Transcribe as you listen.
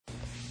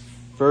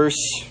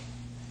verse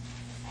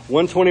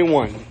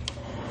 121.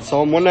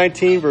 Psalm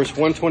 119, verse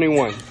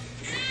 121.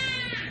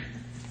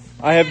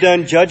 I have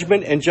done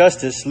judgment and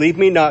justice. Leave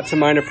me not to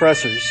mine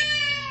oppressors.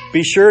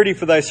 Be surety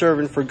for thy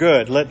servant for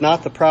good. Let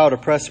not the proud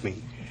oppress me.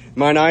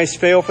 Mine eyes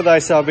fail for thy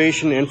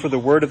salvation and for the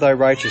word of thy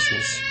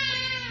righteousness.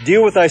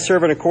 Deal with thy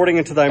servant according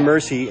unto thy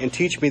mercy, and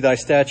teach me thy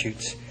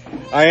statutes.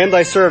 I am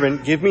thy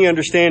servant. Give me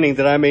understanding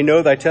that I may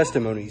know thy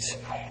testimonies.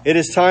 It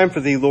is time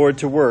for thee, Lord,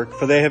 to work,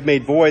 for they have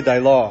made void thy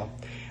law.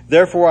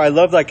 Therefore I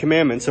love thy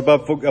commandments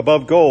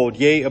above gold,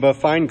 yea, above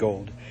fine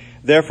gold.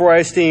 Therefore I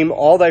esteem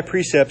all thy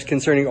precepts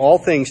concerning all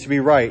things to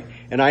be right,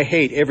 and I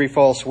hate every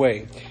false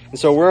way. And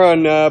so we're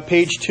on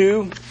page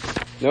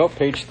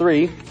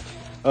 3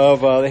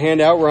 of the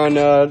handout. We're on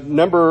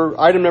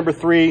item number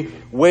 3,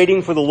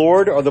 waiting for the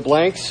Lord, or the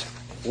blanks,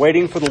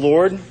 waiting for the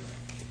Lord. And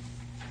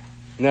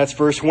that's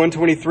verse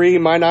 123,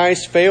 mine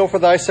eyes fail for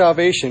thy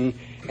salvation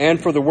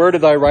and for the word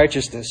of thy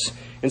righteousness.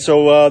 And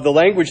so the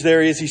language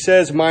there is, he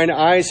says, mine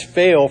eyes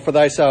fail for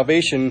thy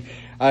salvation.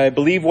 I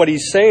believe what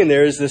he's saying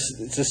there is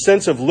it's a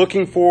sense of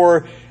looking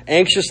for,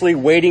 anxiously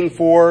waiting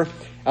for.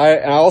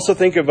 I also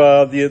think of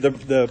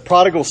the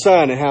prodigal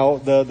son, and how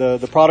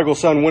the prodigal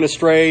son went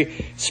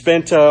astray,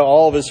 spent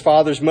all of his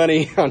father's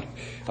money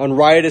on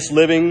riotous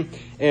living.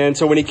 And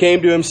so when he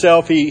came to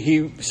himself,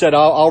 he said,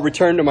 I'll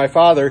return to my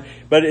father.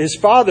 But his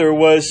father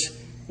was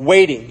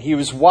waiting. He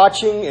was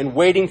watching and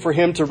waiting for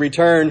him to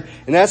return.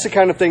 And that's the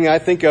kind of thing I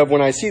think of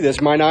when I see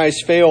this. Mine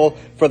eyes fail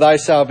for thy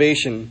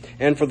salvation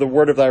and for the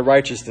word of thy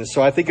righteousness.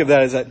 So I think of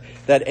that as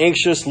that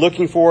anxious,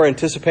 looking for,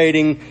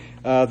 anticipating,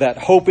 that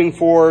hoping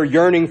for,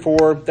 yearning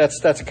for. That's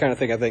the kind of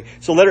thing I think.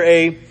 So letter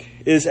A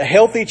is a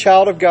healthy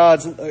child of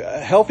God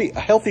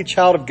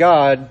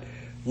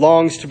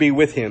longs to be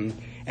with him.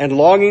 And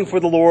longing for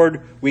the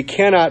Lord, we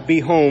cannot be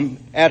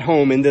at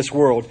home in this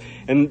world.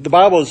 And the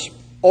Bible is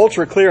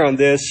ultra clear on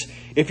this.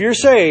 If you're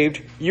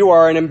saved, you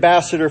are an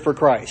ambassador for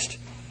Christ.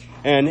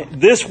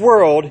 And this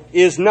world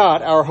is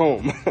not our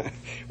home.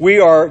 We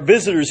are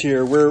visitors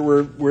here.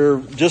 We're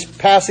just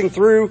passing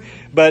through,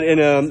 but in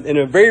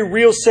a very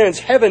real sense,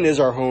 heaven is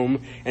our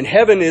home, and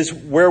heaven is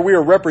where we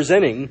are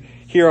representing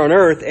here on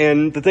earth.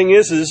 And the thing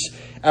is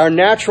our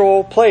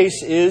natural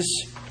place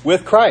is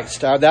with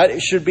Christ. That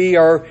should be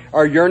our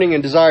yearning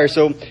and desire.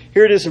 So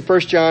here it is in 1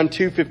 John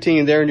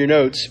 2:15 there in your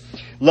notes.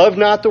 Love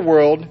not the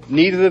world,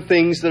 neither the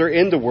things that are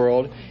in the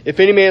world. If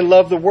any man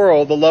love the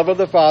world, the love of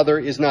the Father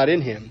is not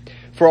in him.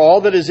 For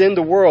all that is in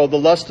the world, the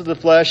lust of the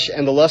flesh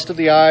and the lust of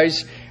the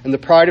eyes and the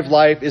pride of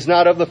life is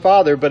not of the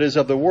Father, but is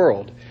of the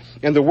world.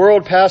 And the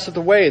world passeth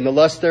away, and the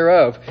lust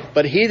thereof.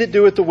 But he that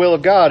doeth the will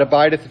of God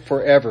abideth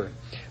forever.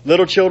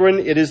 Little children,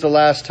 it is the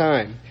last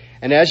time.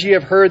 And as ye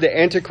have heard that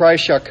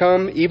Antichrist shall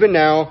come, even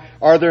now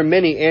are there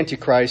many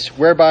Antichrists,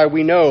 whereby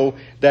we know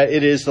that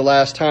it is the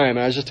last time.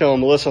 And I was just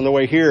telling Melissa on the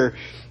way here,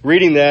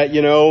 reading that,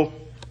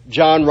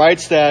 John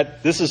writes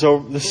that this is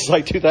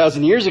like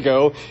 2,000 years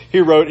ago. He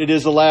wrote, it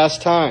is the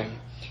last time.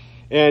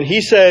 And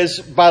he says,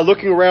 by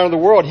looking around the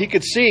world, he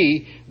could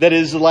see that it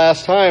is the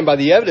last time by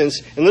the evidence.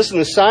 And listen,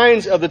 the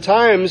signs of the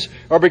times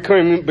are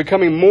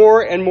becoming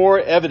more and more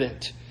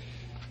evident.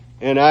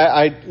 And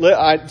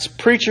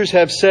preachers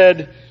have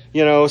said,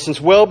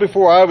 since well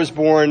before I was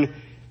born,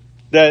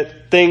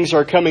 that things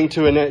are coming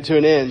to an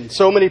end.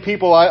 So many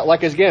people,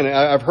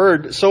 I've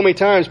heard so many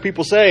times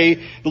people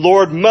say, the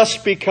Lord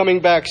must be coming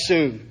back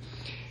soon.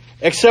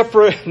 Except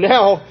for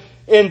now,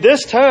 in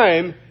this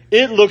time,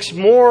 it looks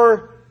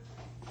more,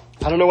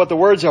 I don't know what the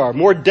words are,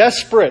 more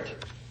desperate,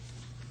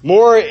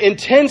 more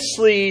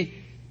intensely,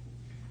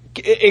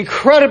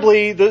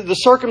 incredibly, the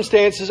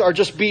circumstances are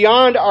just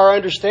beyond our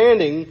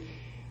understanding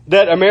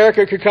that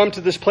America could come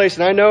to this place.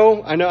 And I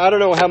don't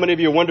know how many of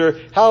you wonder,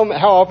 how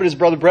often is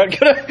Brother Brett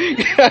going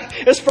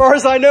to, as far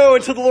as I know,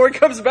 until the Lord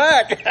comes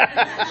back.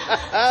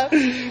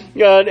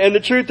 And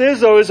the truth is,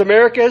 though, is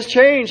America has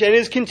changed and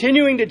is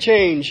continuing to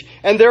change.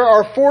 And there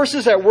are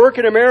forces at work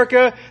in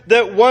America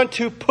that want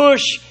to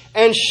push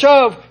and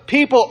shove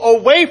people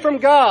away from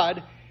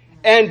God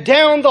and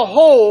down the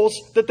holes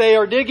that they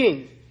are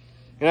digging.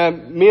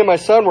 And me and my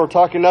son were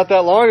talking not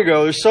that long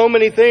ago. There's so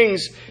many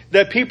things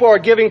that people are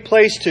giving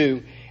place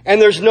to. And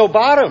there's no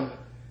bottom.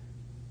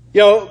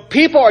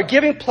 People are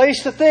giving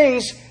place to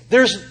things.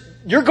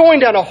 You're going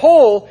down a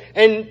hole,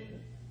 and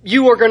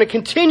you are going to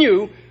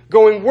continue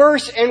going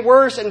worse and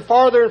worse and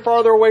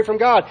farther away from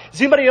God. Is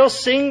anybody else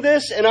seeing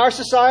this in our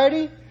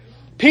society?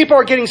 People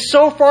are getting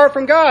so far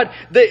from God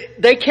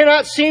that they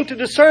cannot seem to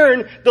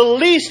discern the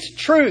least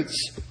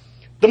truths,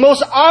 the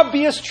most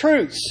obvious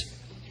truths.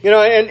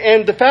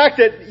 And the fact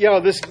that,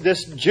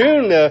 this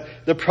June,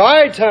 the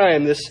Pride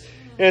time,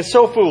 and it's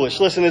so foolish.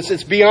 Listen,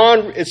 it's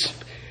beyond,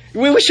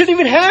 we shouldn't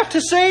even have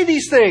to say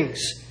these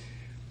things.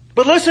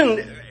 But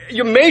listen,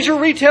 your major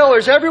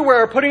retailers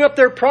everywhere are putting up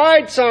their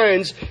pride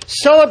signs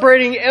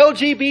celebrating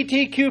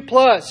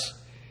LGBTQ+.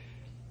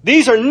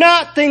 These are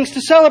not things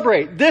to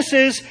celebrate. This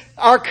is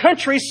our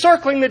country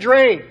circling the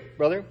drain,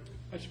 brother.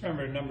 I just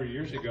remember a number of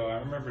years ago, I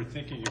remember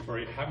thinking, if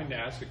we're having to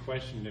ask the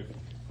question if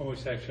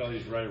homosexuality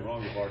is right or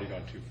wrong, you've already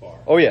gone too far.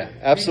 Oh yeah,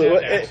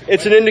 absolutely.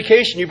 It's an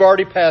indication you've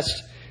already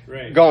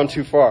gone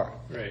too far.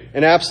 Right.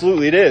 And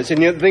absolutely it is.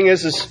 And the thing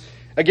is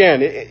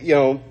again,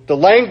 the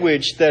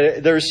language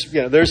that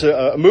there's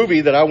a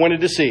movie that I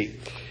wanted to see.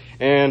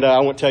 And I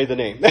won't tell you the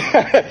name.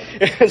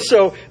 And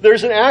so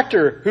there's an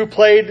actor who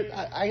played,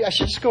 I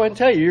should just go ahead and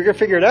tell you, you're going to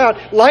figure it out,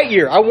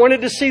 Lightyear. I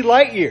wanted to see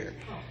Lightyear.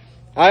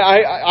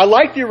 I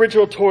like the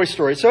original Toy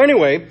Story. So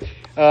anyway,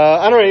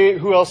 I don't know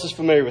who else is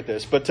familiar with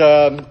this, but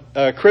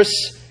Chris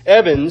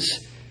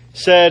Evans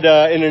said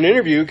in an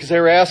interview, because they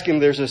were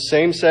asking, there's a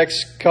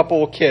same-sex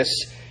couple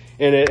kiss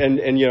in it,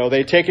 and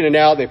they'd taken it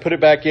out, they put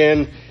it back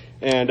in,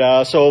 and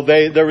so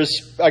there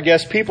was, I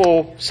guess,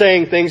 people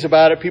saying things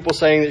about it, people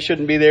saying that it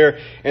shouldn't be there,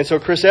 and so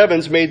Chris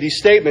Evans made these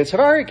statements. Have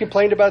I already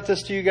complained about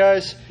this to you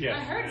guys? Yeah. I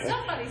heard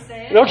somebody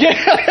say it. Okay,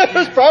 it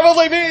was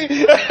probably me.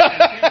 He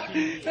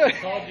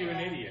called you an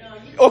idiot.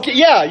 Okay,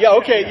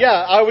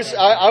 yeah. I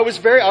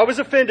was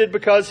offended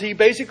because he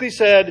basically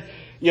said,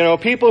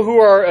 people who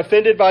are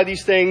offended by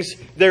these things,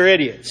 they're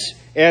idiots.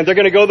 And they're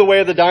going to go the way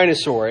of the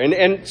dinosaur.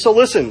 And so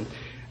listen,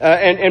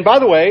 and by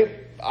the way,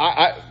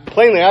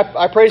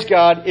 I praise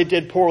God, it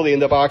did poorly in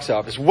the box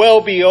office.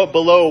 Well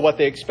below what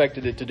they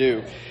expected it to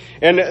do.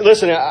 And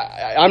listen,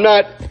 I'm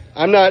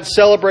not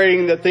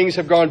celebrating that things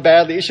have gone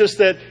badly. It's just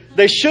that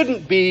they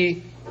shouldn't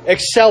be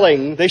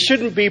excelling. They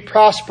shouldn't be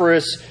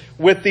prosperous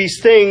with these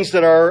things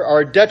that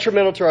are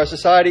detrimental to our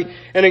society.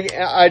 And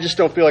I just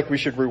don't feel like we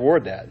should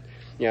reward that.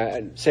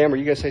 Yeah, Sam, are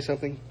you going to say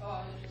something? Oh, I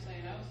was just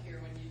saying I was here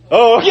when you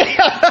told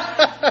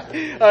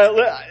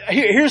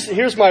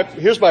okay.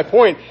 Here's my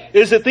point,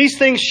 is that these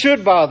things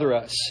should bother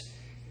us.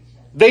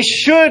 They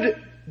should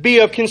be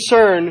of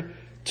concern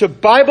to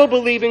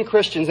Bible-believing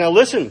Christians. Now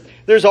listen,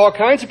 there's all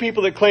kinds of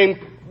people that claim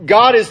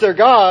God is their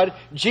God,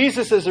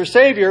 Jesus is their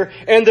Savior,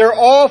 and they're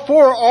all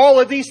for all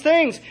of these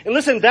things. And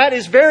listen, that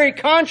is very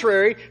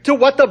contrary to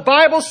what the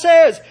Bible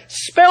says.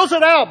 Spells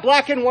it out,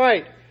 black and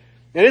white.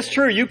 And it's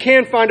true, you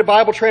can find a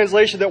Bible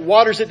translation that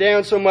waters it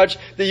down so much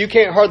that you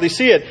can't hardly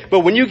see it. But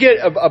when you get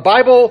a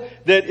Bible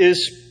that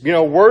is,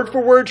 word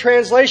for word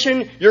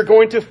translation, you're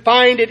going to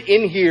find it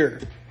in here.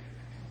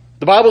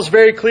 The Bible is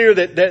very clear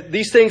that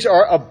these things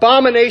are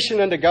abomination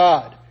unto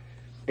God.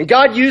 And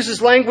God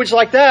uses language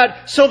like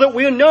that so that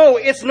we know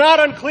it's not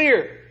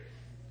unclear.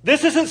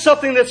 This isn't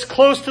something that's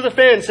close to the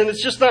fence, and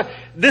it's just not.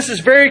 This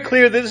is very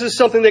clear that this is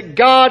something that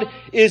God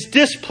is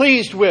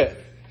displeased with.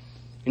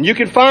 And you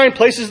can find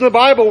places in the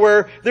Bible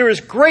where there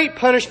is great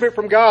punishment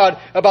from God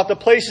about the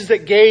places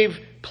that gave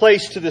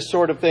place to this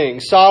sort of thing.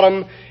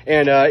 Sodom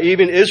and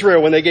even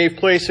Israel when they gave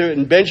place to it,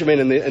 and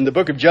Benjamin in the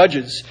book of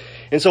Judges.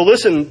 And so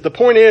listen, the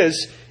point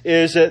is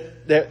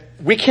that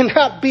we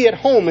cannot be at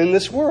home in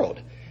this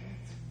world.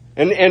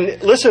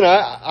 And listen,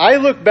 I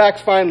look back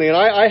finally, and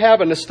I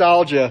have a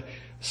nostalgia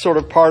sort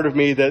of part of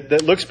me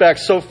that looks back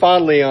so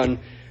fondly on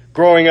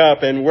growing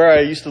up and where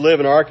I used to live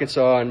in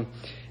Arkansas.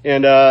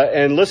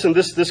 And listen,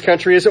 this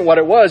country isn't what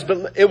it was,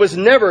 but it was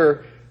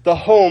never the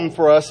home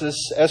for us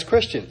as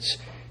Christians.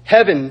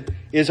 Heaven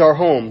is our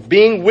home.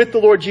 Being with the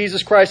Lord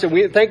Jesus Christ,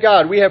 and thank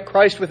God we have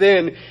Christ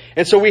within,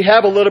 and so we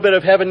have a little bit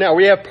of heaven now.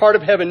 We have part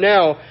of heaven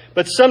now,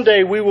 but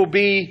someday we will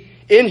be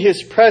in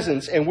His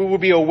presence and we will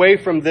be away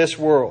from this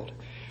world.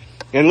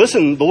 And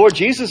listen, the Lord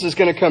Jesus is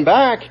going to come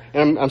back,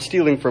 and I'm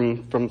stealing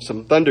from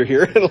some thunder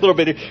here in a little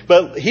bit,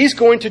 but He's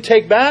going to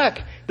take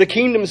back the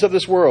kingdoms of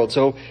this world.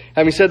 So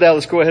having said that,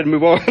 let's go ahead and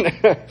move on.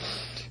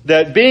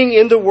 That being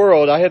in the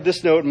world, I have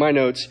this note in my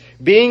notes,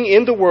 being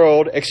in the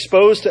world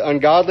exposed to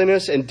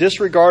ungodliness and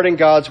disregarding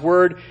God's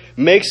word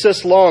makes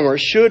us long, or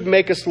should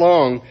make us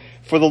long,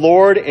 for the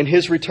Lord and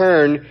His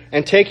return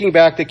and taking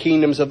back the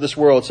kingdoms of this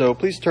world. So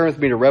please turn with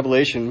me to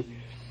Revelation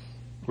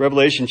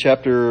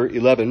chapter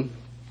 11.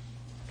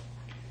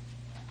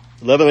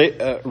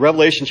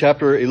 Revelation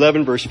chapter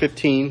 11, verse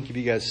 15. Give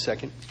you guys a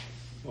second.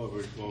 While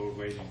we're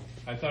waiting,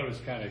 I thought it was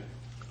kind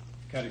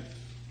of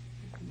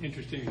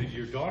interesting that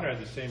your daughter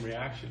had the same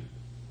reaction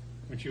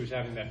when she was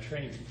having that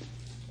training.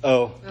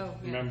 Oh,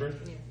 Remember?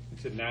 Yeah.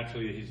 It said,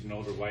 naturally, he's an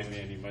older white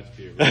man, he must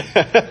be a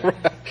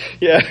racist.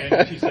 yeah.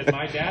 And she said,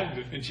 my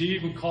dad, and she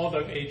even called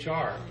up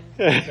HR.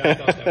 So I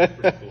thought that was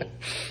pretty cool.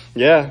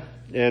 Yeah.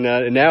 And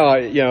now,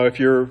 if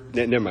you're,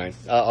 never mind.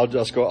 I'll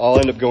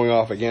end up going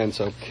off again.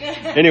 So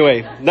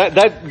anyway,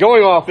 that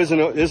going off is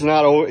not,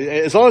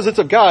 as long as it's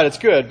of God, it's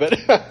good.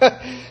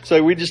 But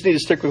so we just need to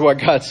stick with what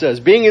God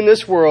says. Being in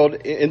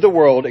the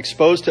world,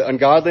 exposed to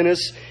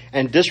ungodliness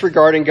and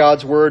disregarding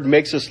God's word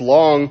makes us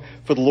long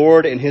for the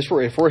Lord and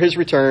for His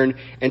return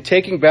and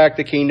taking back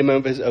the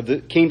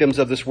kingdoms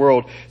of this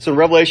world. So in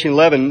Revelation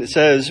 11, it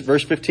says,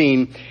 verse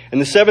 15,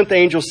 and the seventh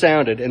angel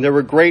sounded, and there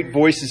were great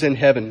voices in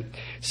heaven,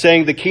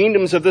 saying, the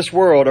kingdoms of this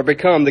world are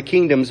become the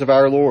kingdoms of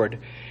our Lord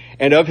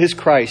and of His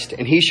Christ,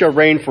 and He shall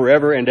reign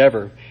forever and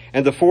ever.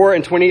 And the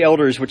 24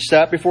 elders which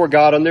sat before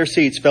God on their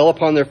seats fell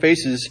upon their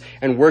faces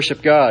and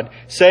worshipped God,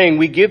 saying,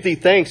 we give Thee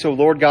thanks, O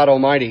Lord God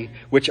Almighty,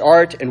 which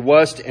art and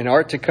wast and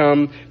art to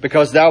come,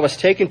 because Thou hast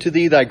taken to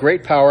Thee Thy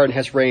great power and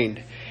hast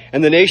reigned.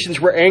 And the nations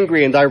were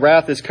angry, and thy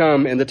wrath is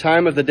come, and the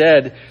time of the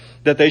dead,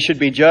 that they should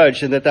be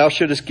judged, and that thou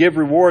shouldest give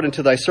reward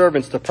unto thy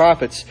servants, the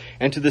prophets,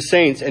 and to the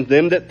saints, and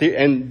them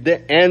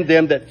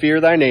that fear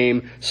thy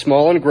name,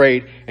 small and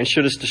great, and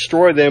shouldest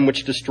destroy them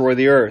which destroy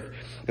the earth.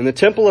 And the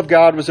temple of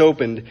God was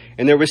opened,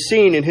 and there was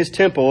seen in his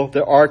temple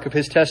the ark of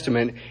his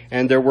testament,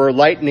 and there were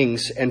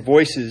lightnings and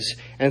voices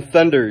and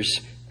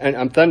thunderings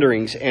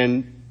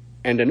and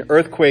an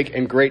earthquake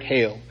and great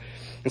hail.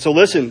 And so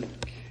listen,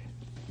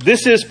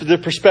 this is the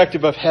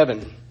perspective of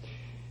heaven.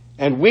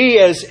 And we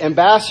as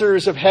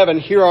ambassadors of heaven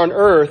here on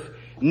earth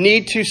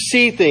need to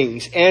see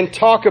things and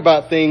talk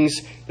about things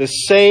the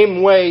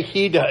same way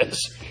he does.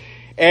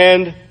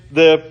 And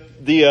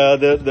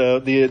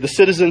the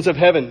citizens of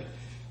heaven.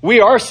 We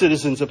are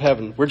citizens of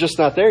heaven. We're just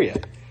not there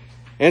yet.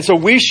 And so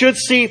we should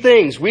see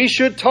things. We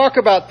should talk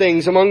about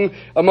things among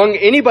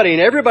anybody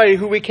and everybody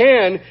who we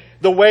can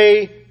the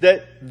way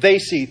that they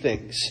see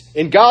things.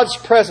 In God's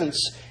presence,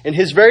 in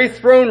his very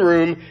throne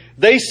room,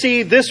 they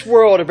see this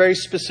world a very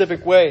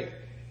specific way.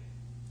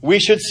 We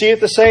should see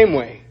it the same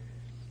way.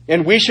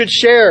 And we should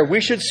share.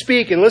 We should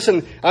speak. And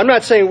listen, I'm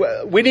not saying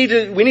we need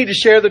to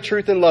share the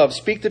truth in love.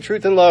 Speak the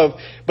truth in love,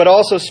 but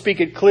also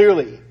speak it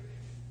clearly.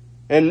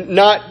 And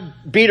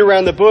not beat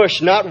around the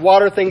bush, not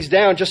water things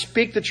down. Just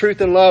speak the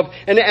truth in love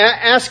and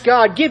ask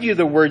God, give you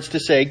the words to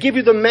say, give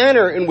you the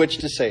manner in which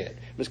to say it.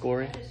 Miss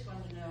Gloria? I just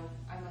wanted to know,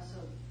 I must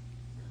have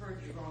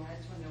heard you wrong. I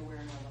just want to know where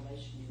in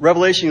Revelation.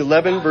 Revelation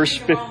 11, verse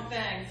 15.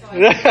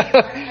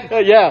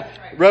 Yeah,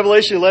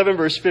 Revelation 11,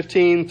 verse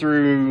 15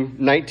 through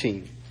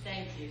 19.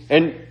 Thank you.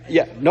 And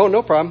yeah,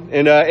 no problem.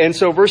 And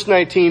so verse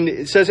 19,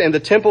 it says, and the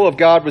temple of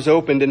God was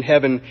opened in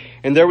heaven,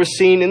 and there was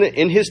seen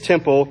in his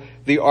temple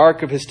the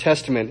ark of his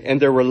testament, and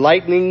there were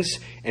lightnings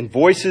and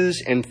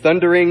voices and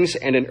thunderings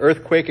and an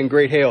earthquake and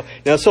great hail.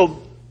 Now,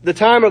 so the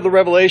time of the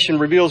Revelation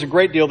reveals a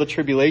great deal of the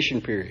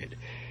tribulation period,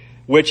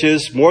 which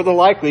is more than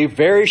likely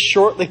very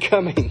shortly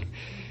coming.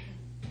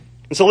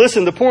 And so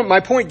listen, my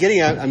point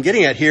I'm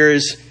getting at here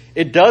is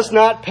it does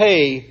not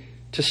pay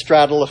to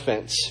straddle a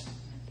fence.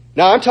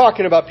 Now, I'm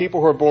talking about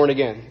people who are born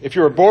again. If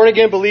you're a born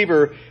again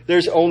believer,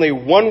 there's only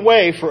one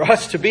way for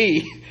us to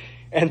be,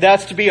 and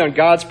that's to be on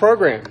God's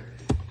program.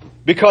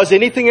 Because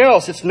anything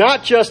else, it's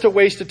not just a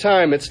waste of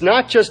time. It's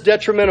not just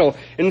detrimental.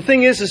 And the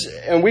thing is,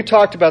 and we've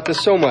talked about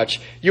this so much,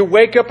 you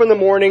wake up in the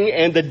morning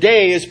and the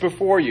day is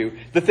before you.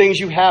 The things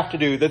you have to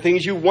do, the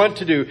things you want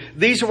to do.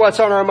 These are what's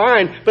on our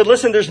mind. But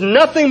listen, there's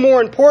nothing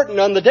more important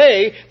on the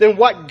day than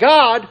what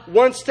God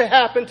wants to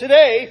happen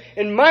today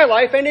in my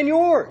life and in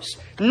yours.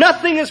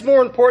 Nothing is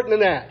more important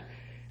than that.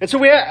 And so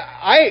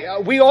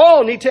we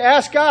all need to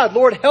ask God,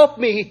 Lord, help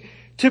me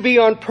to be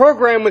on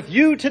program with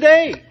you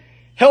today.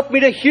 Help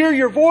me to hear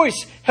your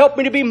voice. Help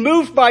me to be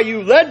moved by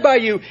you, led by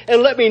you,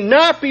 and let me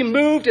not be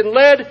moved and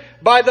led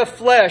by the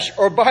flesh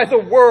or by the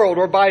world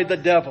or by the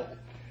devil.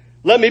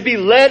 Let me be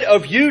led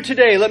of you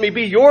today. Let me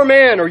be your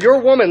man or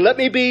your woman. Let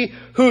me be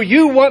who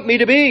you want me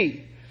to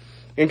be.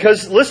 And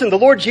because, listen, the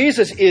Lord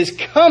Jesus is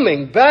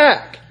coming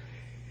back.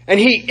 And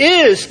he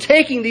is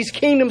taking these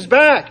kingdoms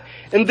back.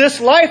 And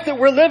this life that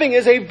we're living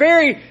is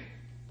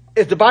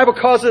if the Bible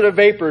calls it a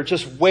vapor,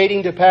 just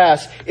waiting to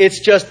pass.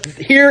 It's just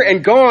here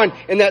and gone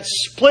in that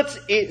split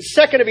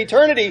second of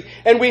eternity.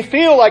 And we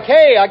feel like,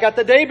 hey, I got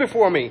the day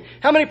before me.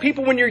 How many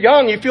people when you're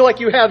young, you feel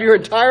like you have your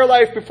entire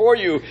life before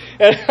you?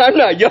 And I'm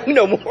not young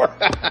no more.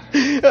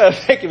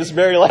 Thank you, Miss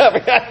Mary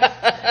laughing.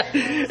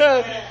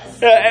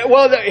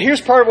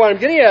 Here's part of what I'm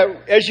getting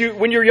at.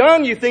 When you're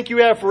young, you think you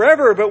have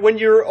forever. But when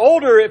you're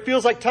older, it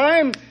feels like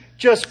time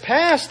just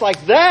passed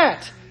like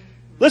that.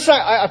 Listen,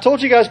 I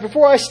told you guys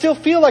before, I still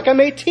feel like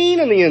I'm 18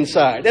 on the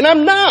inside, and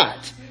I'm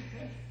not.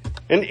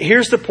 And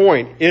here's the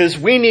point, is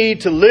we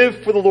need to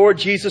live for the Lord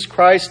Jesus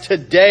Christ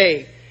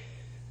today.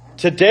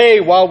 Today,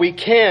 while we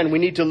can, we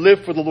need to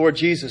live for the Lord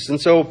Jesus. And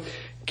so,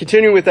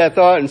 continuing with that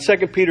thought in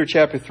 2 Peter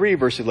chapter 3,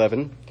 verse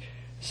 11.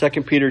 2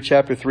 Peter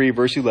chapter 3,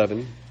 verse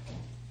 11.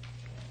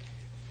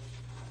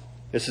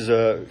 This is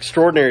an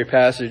extraordinary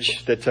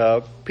passage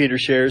that Peter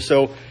shares.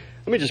 So,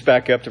 let me just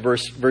back up to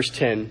verse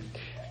 10.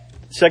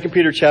 2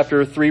 Peter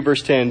chapter 3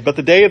 verse 10. But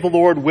the day of the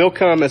Lord will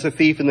come as a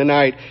thief in the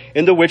night,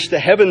 in the which the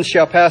heavens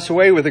shall pass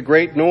away with a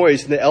great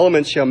noise, and the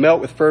elements shall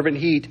melt with fervent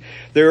heat.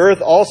 The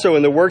earth also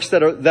and the works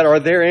that are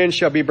therein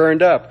shall be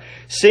burned up.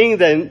 Seeing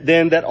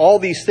then that all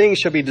these things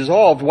shall be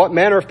dissolved, what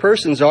manner of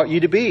persons ought ye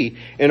to be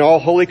in all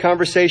holy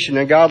conversation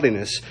and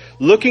godliness,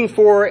 looking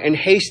for and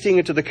hasting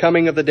into the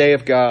coming of the day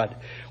of God,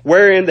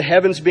 wherein the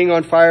heavens being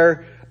on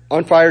fire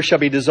shall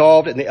be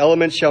dissolved, and the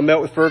elements shall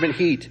melt with fervent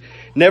heat.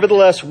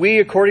 Nevertheless, we,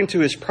 according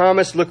to his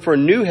promise, look for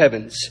new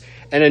heavens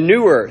and a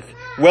new earth,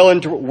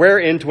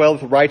 wherein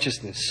dwelleth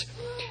righteousness.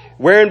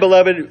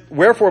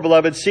 Wherefore,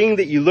 beloved, seeing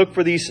that you look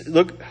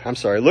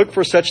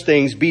for such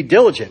things, be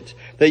diligent,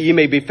 that ye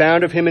may be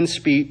found of him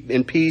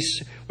in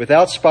peace,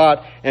 without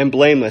spot and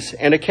blameless,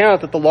 and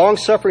account that the long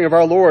suffering of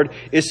our Lord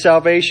is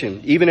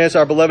salvation, even as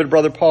our beloved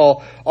brother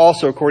Paul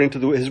also, according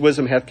to his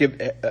wisdom,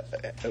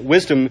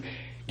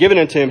 given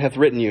unto him, hath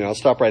written you. I'll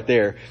stop right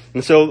there.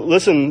 And so,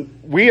 listen,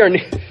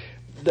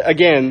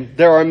 again,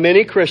 there are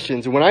many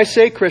Christians, and when I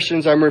say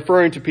Christians, I'm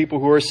referring to people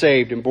who are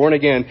saved and born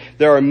again.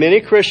 There are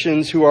many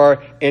Christians who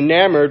are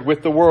enamored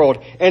with the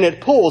world, and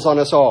it pulls on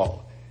us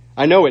all.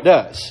 I know it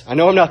does. I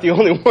know I'm not the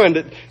only one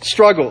that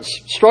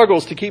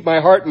struggles to keep my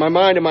heart, my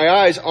mind, and my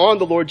eyes on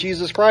the Lord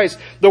Jesus Christ.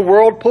 The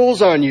world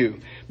pulls on you.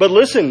 But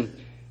listen,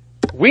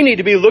 we need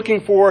to be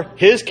looking for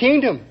His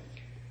kingdom,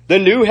 the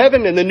new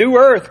heaven and the new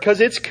earth, because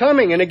it's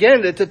coming. And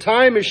again, the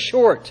time is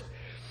short.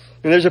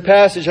 And there's a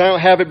passage, I don't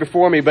have it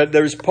before me, but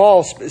there's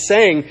Paul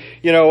saying,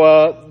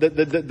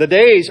 the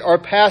days are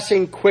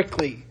passing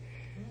quickly.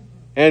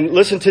 And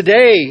listen,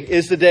 today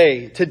is the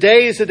day.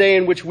 Today is the day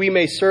in which we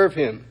may serve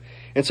Him.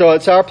 And so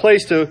it's our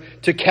place to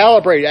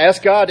calibrate,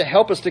 ask God to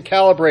help us to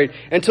calibrate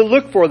and to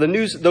look for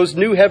those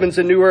new heavens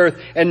and new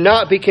earth and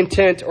not be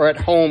content or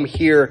at home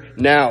here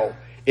now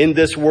in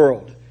this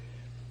world.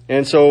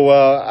 And so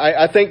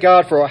I thank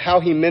God for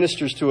how He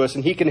ministers to us,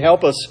 and He can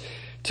help us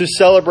to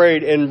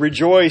celebrate and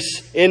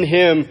rejoice in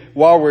Him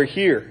while we're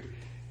here.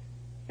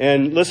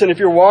 And listen, if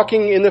you're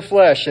walking in the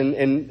flesh,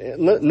 and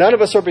none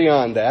of us are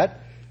beyond that.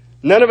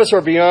 None of us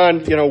are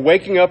beyond,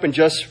 waking up and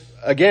just,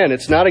 again,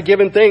 it's not a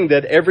given thing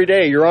that every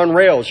day you're on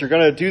rails. You're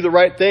going to do the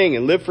right thing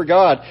and live for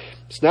God.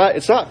 It's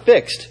not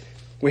fixed.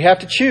 We have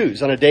to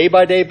choose on a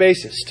day-by-day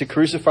basis to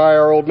crucify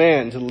our old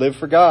man, to live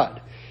for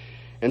God.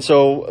 And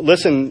so,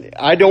 listen,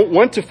 I don't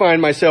want to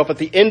find myself at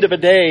the end of a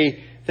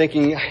day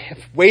thinking, I have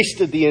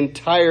wasted the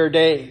entire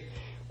day,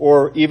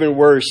 or even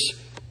worse,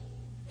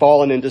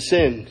 fallen into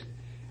sin.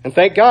 And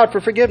thank God for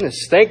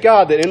forgiveness. Thank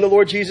God that in the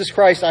Lord Jesus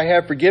Christ I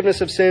have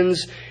forgiveness of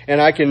sins, and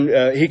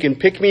He can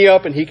pick me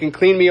up, and He can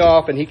clean me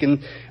off, and He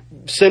can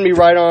send me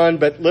right on.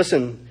 But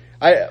listen,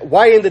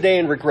 why end the day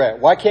in regret?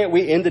 Why can't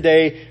we end the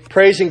day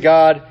praising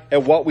God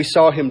at what we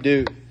saw Him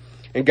do?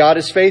 And God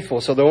is faithful.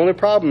 So the only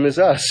problem is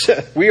us.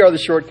 We are the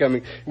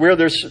shortcoming. We're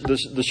the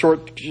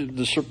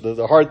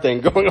hard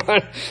thing going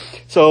on.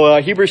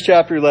 So Hebrews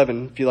chapter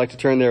 11, if you'd like to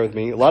turn there with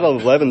me. A lot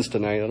of 11s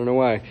tonight. I don't know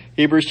why.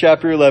 Hebrews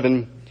chapter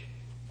 11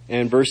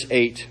 and verse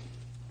 8.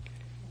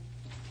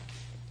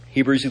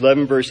 Hebrews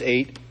 11 verse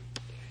 8.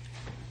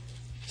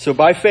 So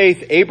by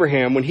faith,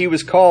 Abraham, when he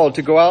was called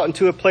to go out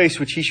into a place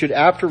which he should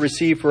after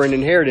receive for an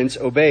inheritance,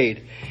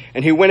 obeyed.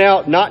 And he went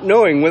out not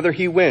knowing whither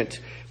he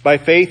went. By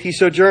faith he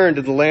sojourned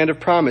in the land of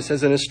promise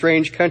as in a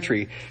strange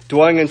country,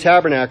 dwelling in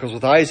tabernacles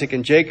with Isaac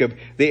and Jacob,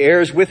 the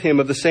heirs with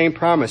him of the same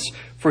promise.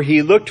 For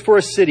he looked for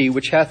a city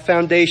which hath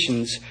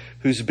foundations,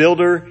 whose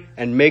builder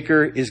and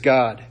maker is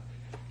God.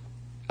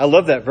 I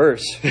love that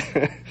verse.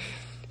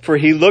 For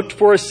he looked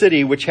for a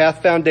city which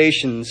hath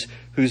foundations,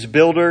 whose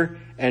builder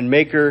and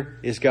maker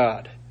is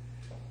God.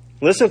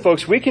 Listen,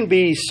 folks, we can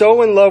be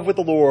so in love with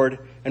the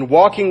Lord and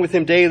walking with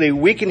Him daily.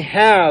 We can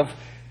have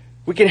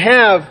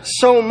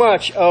so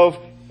much of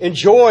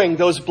enjoying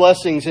those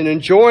blessings and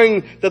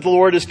enjoying that the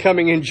Lord is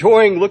coming,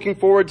 enjoying looking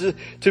forward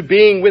to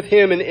being with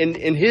Him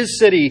in His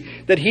city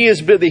that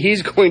He's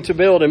going to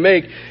build and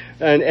make,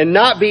 and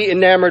not be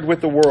enamored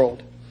with the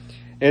world.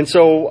 And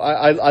so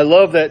I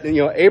love that,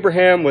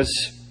 Abraham was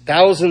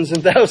thousands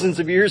and thousands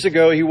of years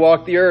ago, he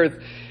walked the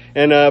earth,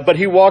 but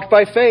he walked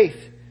by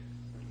faith.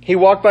 He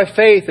walked by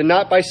faith and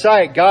not by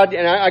sight. God,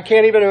 and I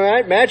can't even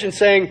imagine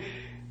saying,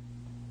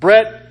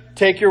 Brett,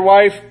 take your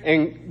wife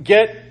and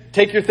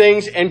take your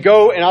things and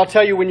go, and I'll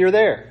tell you when you're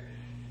there.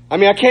 I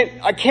mean,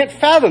 I can't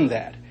fathom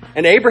that.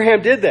 And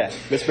Abraham did that,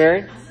 Miss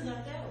Mary.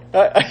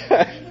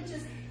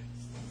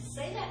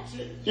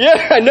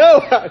 Yeah, I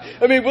know.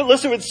 I mean,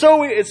 listen, it's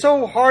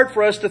so hard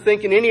for us to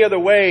think in any other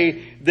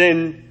way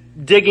than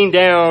digging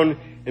down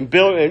and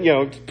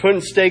building, putting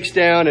stakes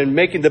down and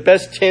making the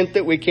best tent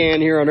that we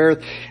can here on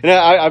earth. And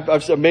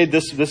I've made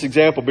this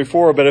example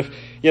before, but if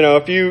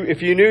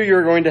you knew you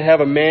were going to have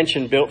a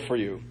mansion built for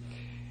you,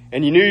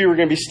 and you knew you were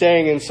going to be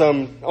staying in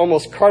some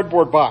almost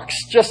cardboard box,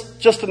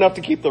 just enough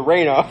to keep the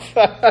rain off,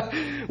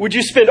 would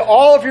you spend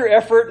all of your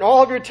effort and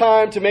all of your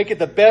time to make it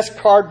the best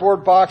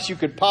cardboard box you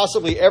could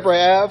possibly ever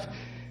have?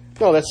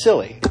 No, that's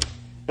silly.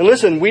 And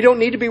listen, we don't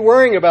need to be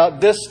worrying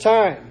about this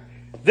time.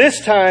 This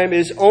time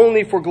is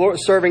only for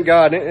serving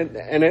God.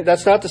 And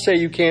that's not to say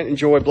you can't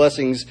enjoy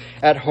blessings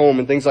at home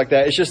and things like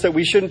that. It's just that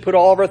we shouldn't put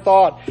all of our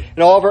thought and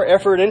all of our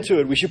effort into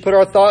it. We should put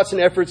our thoughts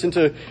and efforts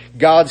into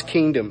God's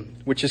kingdom,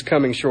 which is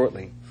coming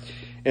shortly.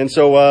 And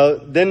so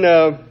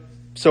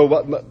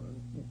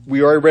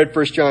we already read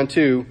 1 John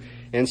 2.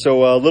 And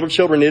so little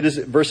children, it is,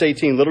 verse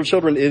 18, little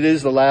children, it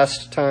is the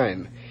last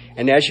time.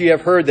 And as you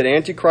have heard that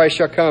Antichrist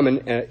shall come,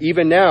 and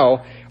even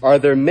now are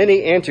there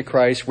many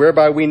Antichrists,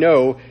 whereby we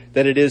know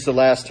that it is the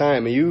last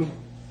time. And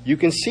you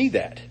can see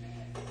that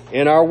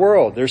in our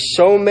world. There's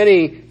so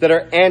many that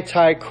are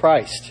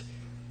anti-Christ.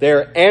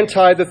 They're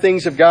anti the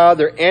things of God.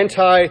 They're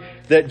anti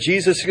that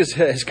Jesus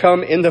has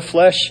come in the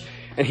flesh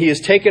and He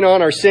has taken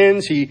on our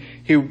sins. He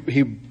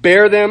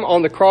bare them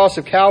on the cross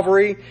of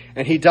Calvary,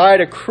 and He died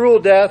a cruel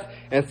death.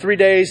 And 3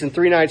 days and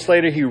 3 nights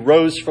later, He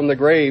rose from the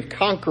grave,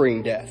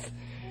 conquering death.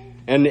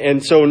 And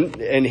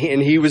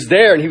he was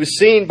there, and He was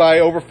seen by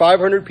over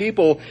 500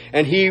 people,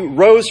 and He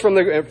rose from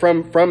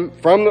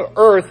the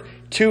earth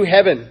to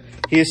heaven.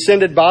 He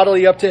ascended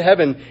bodily up to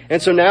heaven.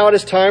 And so now it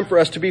is time for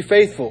us to be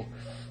faithful.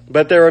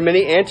 But there are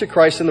many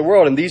antichrists in the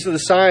world, and these are the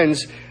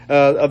signs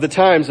of the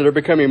times that are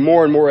becoming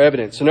more and more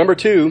evident. So number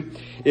 2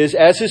 is,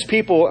 as his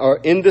people are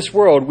in this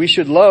world, we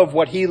should love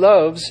what he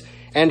loves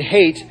and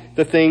hate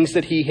the things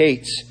that he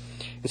hates.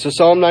 And so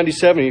Psalm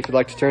 97, if you'd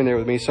like to turn there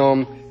with me,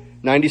 Psalm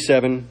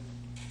 97.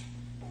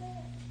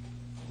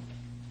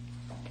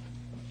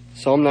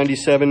 Psalm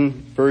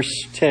 97, verse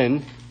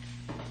 10.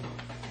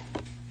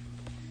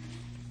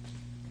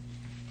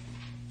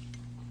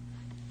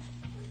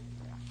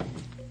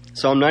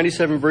 Psalm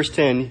 97, verse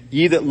 10,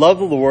 ye that love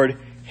the Lord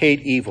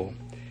hate evil.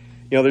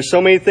 You know, there's so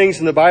many things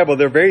in the Bible.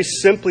 They're very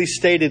simply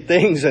stated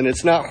things, and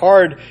it's not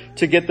hard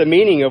to get the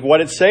meaning of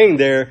what it's saying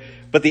there,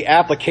 but the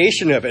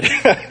application of it.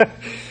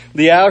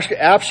 The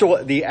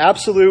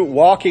absolute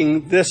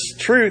walking this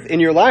truth in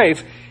your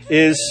life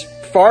is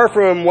far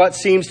from what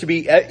seems to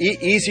be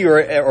easy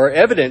or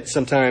evident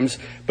sometimes.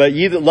 But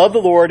ye that love the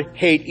Lord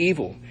hate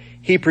evil.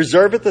 He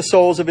preserveth the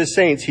souls of his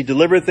saints. He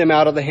delivereth them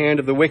out of the hand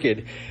of the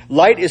wicked.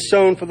 Light is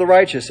sown for the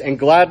righteous, and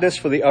gladness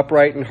for the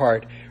upright in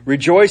heart.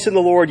 Rejoice in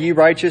the Lord, ye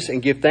righteous,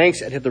 and give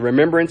thanks at the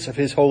remembrance of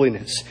his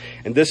holiness.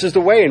 And this is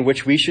the way in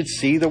which we should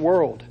see the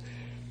world.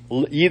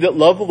 Ye that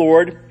love the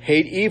Lord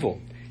hate evil.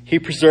 He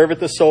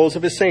preserveth the souls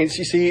of his saints.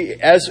 You see,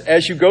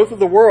 as you go through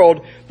the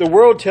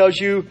world tells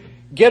you,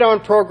 get on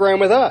program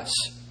with us.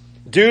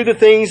 Do the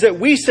things that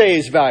we say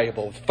is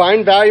valuable.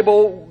 Find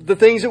valuable the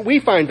things that we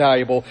find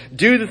valuable.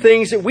 Do the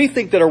things that we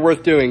think that are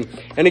worth doing.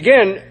 And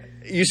again,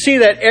 you see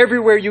that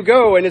everywhere you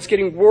go, and it's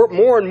getting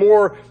more and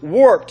more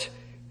warped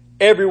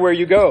everywhere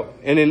you go.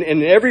 And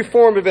in every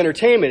form of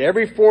entertainment,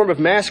 every form of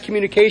mass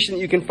communication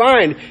that you can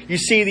find, you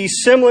see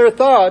these similar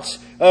thoughts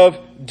of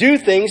do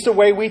things the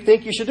way we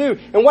think you should do.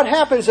 And what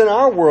happens in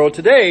our world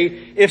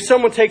today, if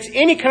someone takes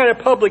any kind of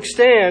public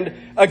stand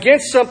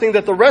against something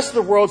that the rest of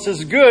the world says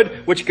is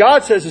good, which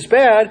God says is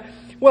bad,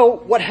 well,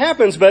 what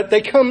happens? But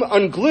they come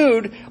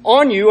unglued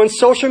on you on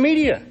social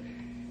media.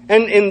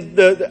 And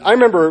I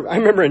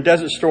remember in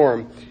Desert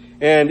Storm,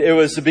 and it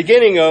was the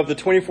beginning of the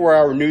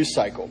 24-hour news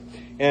cycle.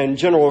 And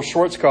General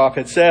Schwarzkopf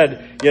had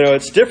said, you know,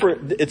 it's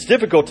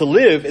difficult to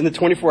live in the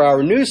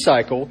 24-hour news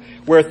cycle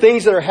where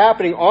things that are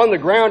happening on the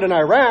ground in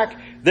Iraq,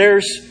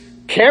 there's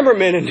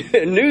cameramen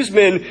and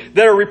newsmen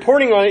that are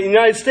reporting on it in the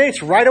United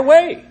States right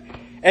away.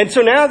 And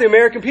so now the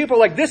American people are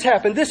like, this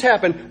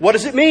happened. What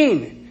does it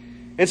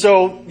mean? And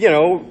so, you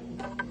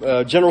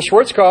know, General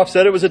Schwarzkopf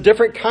said it was a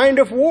different kind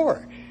of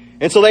war.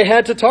 And so they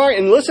had to talk.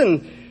 And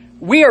listen,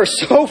 we are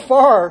so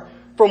far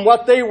from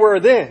what they were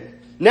then.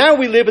 Now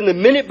we live in the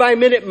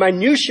minute-by-minute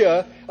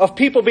minutia of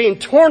people being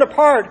torn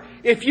apart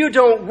if you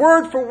don't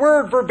word for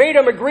word,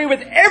 verbatim agree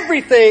with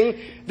everything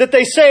that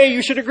they say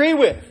you should agree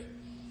with.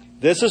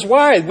 This is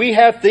why we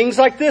have things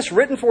like this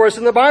written for us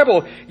in the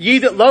Bible. Ye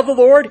that love the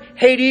Lord,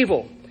 hate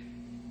evil.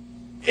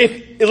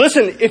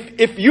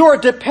 If you are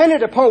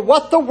dependent upon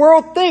what the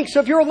world thinks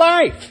of your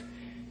life,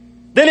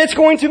 then it's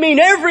going to mean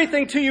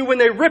everything to you when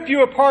they rip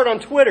you apart on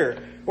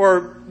Twitter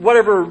or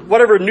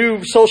whatever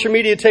new social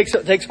media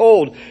takes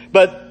hold.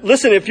 But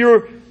listen,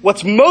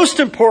 what's most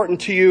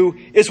important to you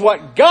is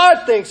what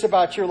God thinks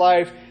about your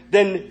life,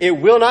 then it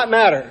will not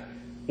matter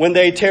when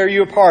they tear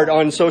you apart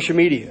on social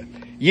media.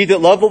 Ye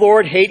that love the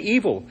Lord hate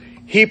evil.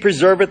 He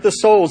preserveth the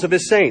souls of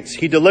his saints.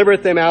 He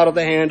delivereth them out of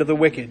the hand of the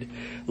wicked.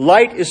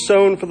 Light is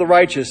sown for the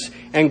righteous,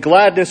 and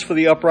gladness for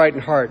the upright in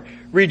heart.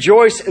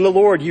 Rejoice in the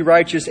Lord, ye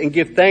righteous, and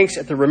give thanks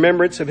at the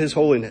remembrance of his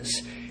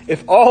holiness.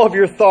 If all of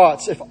your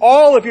thoughts, if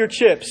all of your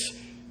chips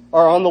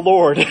are on the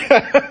Lord,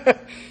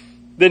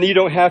 then you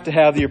don't have to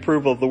have the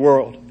approval of the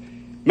world.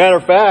 Matter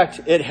of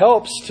fact, it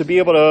helps to be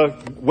able to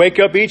wake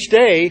up each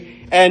day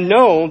and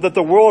know that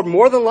the world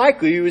more than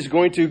likely is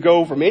going to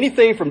go from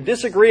anything from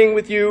disagreeing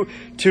with you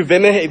to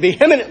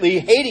vehemently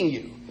hating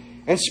you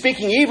and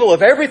speaking evil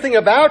of everything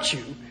about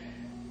you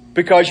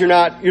because you're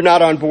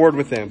not on board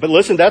with them. But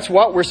listen, that's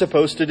what we're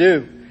supposed to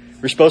do.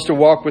 We're supposed to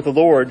walk with the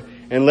Lord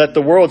and let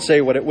the world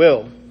say what it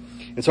will.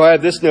 And so I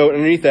have this note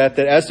underneath that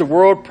as the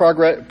world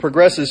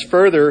progresses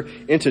further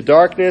into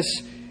darkness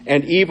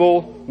and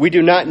evil, we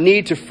do not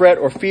need to fret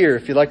or fear.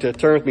 If you'd like to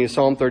turn with me to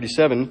Psalm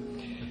 37.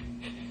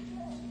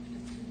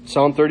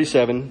 Psalm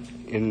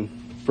 37 in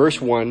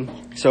verse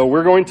 1. So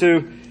we're going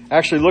to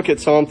actually look at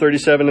Psalm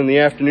 37 in the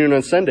afternoon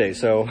on Sunday.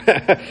 So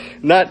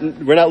we're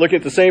not looking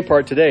at the same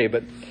part today.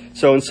 But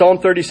so in Psalm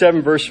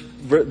 37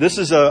 this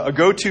is a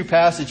go-to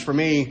passage for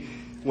me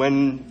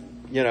when,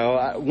 you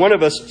know, one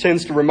of us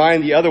tends to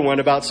remind the other one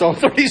about Psalm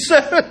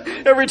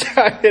 37 every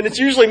time. And it's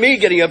usually me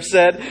getting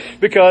upset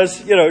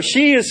because, you know,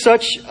 she is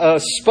such a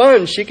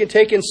sponge. She can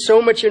take in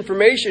so much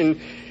information,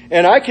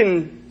 and I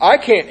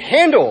can't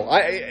handle.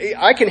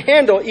 I can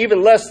handle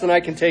even less than I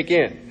can take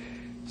in.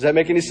 Does that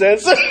make any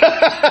sense?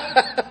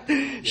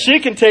 She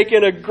can take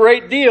in a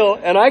great deal,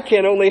 and I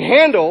can only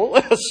handle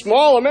a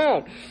small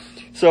amount.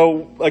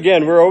 So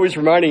again, we're always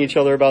reminding each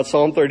other about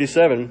Psalm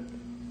 37.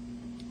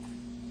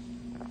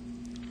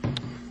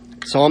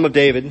 Psalm of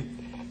David.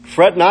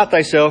 Fret not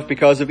thyself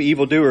because of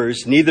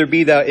evildoers, neither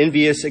be thou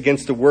envious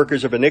against the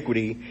workers of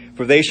iniquity,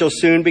 for they shall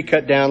soon be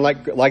cut down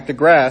like the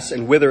grass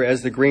and wither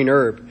as the green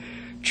herb.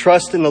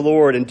 Trust in the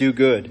Lord and do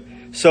good.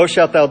 So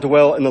shalt thou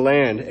dwell in the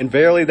land, and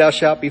verily thou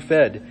shalt be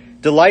fed.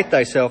 Delight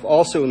thyself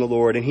also in the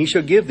Lord, and he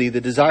shall give thee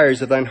the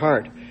desires of thine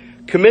heart.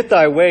 Commit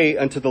thy way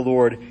unto the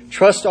Lord.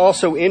 Trust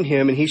also in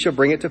him, and he shall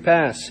bring it to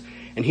pass.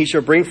 And he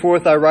shall bring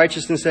forth thy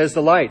righteousness as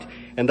the light,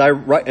 and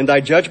thy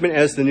judgment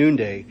as the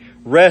noonday.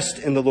 Rest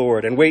in the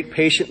Lord, and wait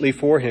patiently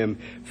for him.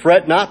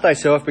 Fret not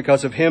thyself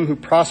because of him who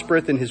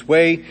prospereth in his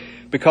way,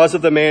 because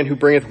of the man who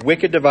bringeth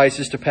wicked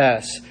devices to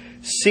pass.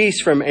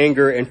 Cease from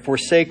anger, and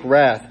forsake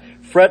wrath.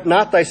 Fret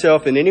not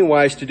thyself in any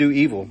wise to do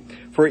evil,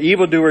 for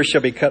evildoers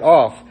shall be cut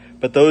off,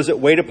 but those that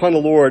wait upon the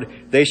Lord,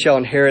 they shall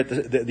inherit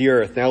the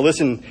earth. Now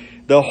listen,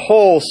 the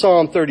whole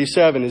Psalm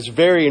 37 is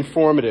very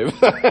informative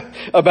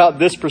about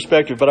this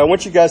perspective, but I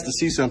want you guys to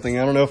see something.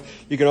 I don't know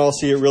if you can all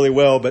see it really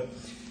well, but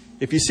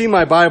if you see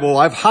my Bible,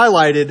 I've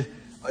highlighted,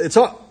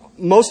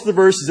 most of the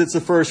verses, it's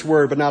the first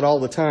word, but not all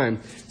the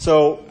time.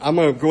 So I'm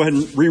going to go ahead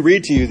and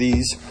reread to you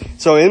these.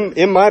 So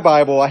in my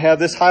Bible, I have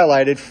this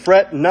highlighted,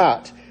 fret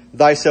not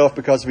thyself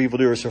because of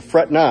evildoers. So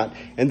fret not.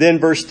 And then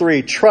verse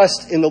 3,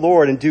 trust in the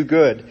Lord and do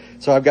good.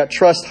 So I've got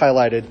trust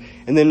highlighted.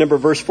 And then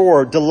verse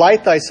 4,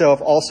 delight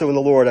thyself also in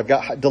the Lord. I've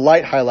got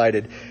delight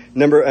highlighted.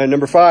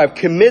 Number 5,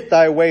 commit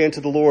thy way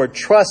unto the Lord.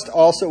 Trust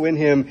also in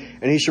him,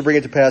 and he shall bring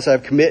it to pass. I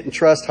have commit and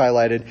trust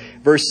highlighted.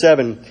 Verse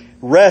 7,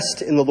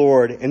 rest in the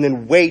Lord, and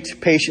then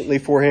wait patiently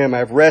for him. I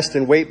have rest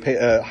and wait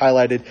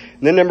highlighted.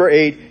 And then number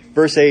 8,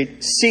 verse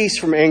 8, cease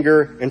from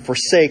anger and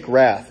forsake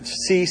wrath.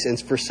 Cease and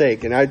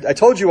forsake. And I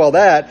told you all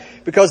that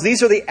because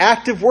these are the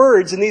active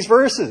words in these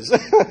verses.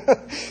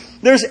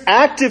 There's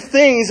active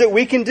things that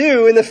we can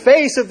do in the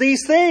face of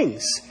these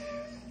things.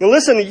 Now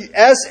listen,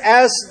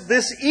 as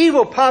this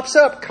evil pops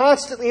up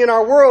constantly in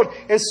our world,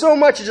 and so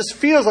much it just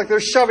feels like they're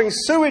shoving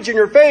sewage in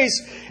your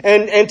face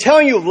and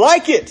telling you,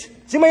 like it.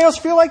 Does anybody else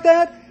feel like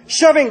that?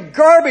 Shoving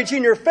garbage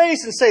in your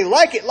face and say,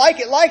 like it, like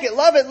it, like it,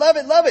 love it, love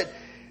it, love it.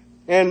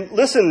 And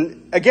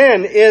listen,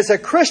 again, as a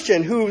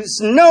Christian who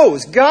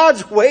knows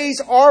God's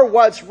ways are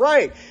what's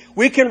right,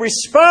 we can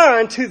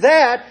respond to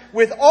that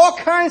with all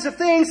kinds of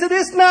things that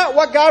is not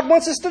what God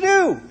wants us to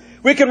do.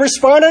 We can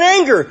respond in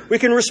anger. We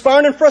can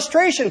respond in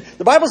frustration.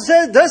 The Bible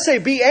does say,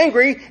 be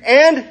angry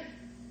and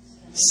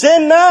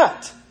sin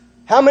not.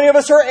 How many of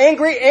us are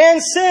angry and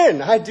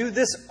sin? I do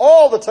this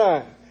all the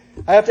time.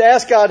 I have to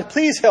ask God,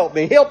 please help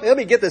me. Help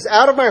me get this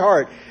out of my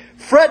heart.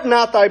 Fret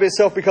not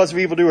thyself because of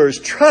evildoers.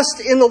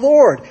 Trust in the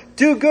Lord.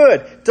 Do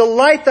good.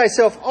 Delight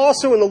thyself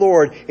also in the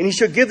Lord, and he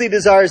shall give thee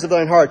desires of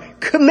thine heart.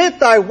 Commit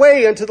thy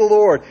way unto the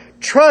Lord.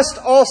 Trust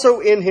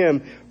also in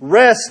him.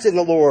 Rest in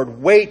the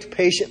Lord. Wait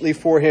patiently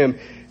for him.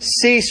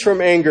 Cease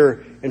from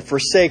anger and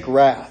forsake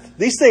wrath.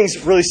 These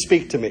things really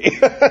speak to me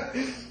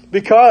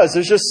because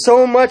there's just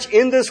so much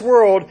in this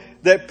world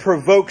that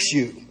provokes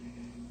you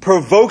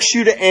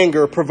to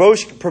anger,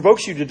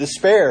 provokes you to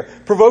despair,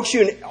 provokes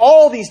you in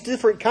all these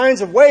different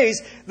kinds of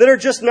ways that are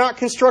just not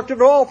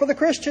constructive at all for the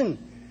Christian.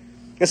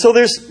 And so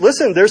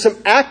there's some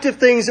active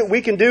things that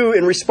we can do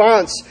in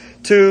response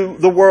to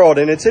the world.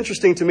 And it's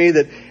interesting to me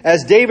that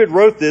as David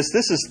wrote this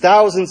is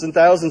thousands and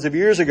thousands of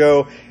years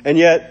ago, and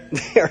yet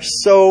they are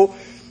so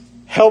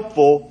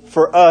helpful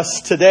for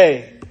us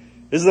today.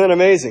 Isn't that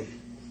amazing?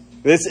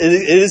 It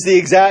is the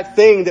exact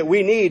thing that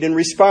we need in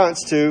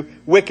response to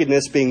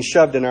wickedness being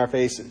shoved in our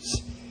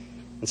faces.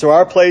 And so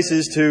our place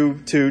is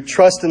to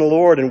trust in the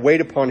Lord and wait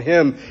upon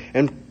him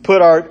and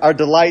put our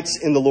delights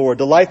in the Lord.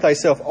 Delight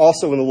thyself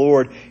also in the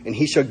Lord, and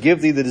he shall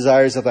give thee the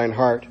desires of thine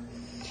heart.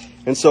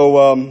 And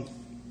so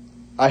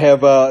I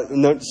have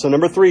so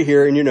number 3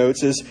 here in your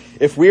notes is,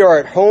 if we are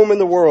at home in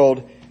the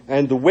world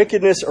and the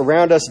wickedness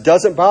around us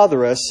doesn't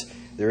bother us,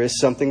 there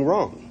is something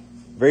wrong.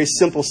 Very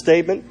simple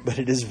statement, but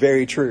it is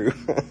very true.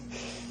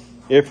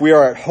 If we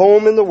are at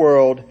home in the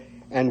world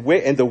and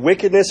the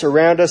wickedness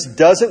around us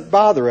doesn't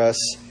bother us,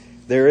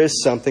 there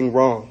is something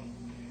wrong.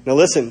 Now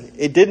listen,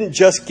 it didn't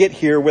just get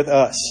here with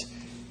us.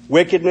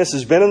 Wickedness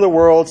has been in the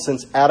world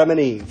since Adam and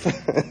Eve.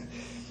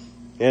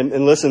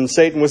 and listen,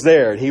 Satan was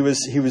there. He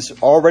was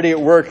already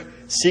at work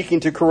seeking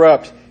to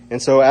corrupt.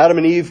 And so Adam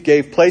and Eve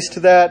gave place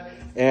to that,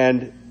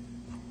 and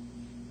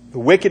the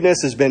wickedness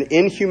has been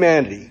in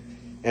humanity.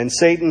 And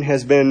Satan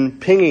has been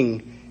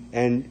pinging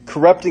and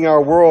corrupting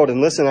our world.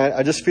 And listen,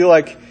 I just feel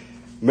like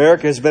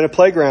America has been a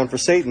playground for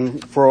Satan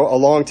for a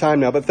long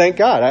time now. But thank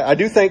God. I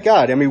do thank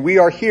God. I mean, we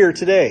are here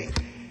today.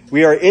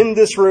 We are in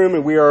this room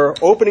and we are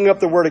opening up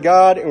the Word of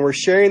God and we're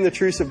sharing the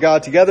truths of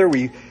God together.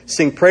 We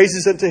sing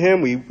praises unto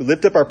him. We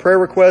lift up our prayer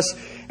requests,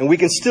 and we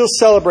can still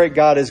celebrate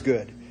God as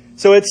good.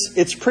 So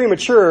it's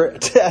premature,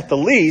 at the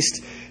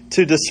least,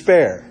 to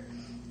despair.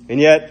 And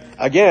yet,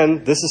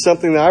 again, this is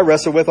something that I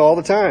wrestle with all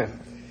the time.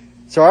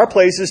 So our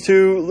place is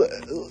to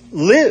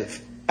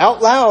live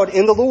out loud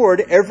in the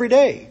Lord every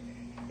day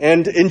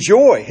and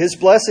enjoy his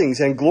blessings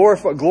and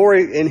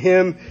glory in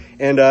him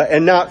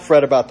and not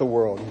fret about the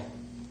world.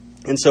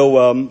 And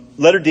so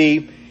letter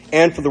D,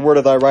 and for the word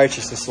of thy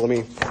righteousness. So let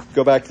me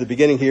go back to the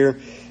beginning here.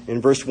 In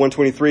verse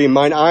 123,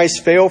 mine eyes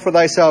fail for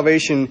thy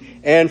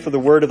salvation and for the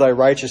word of thy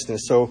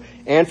righteousness. So,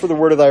 and for the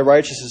word of thy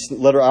righteousness,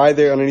 letter I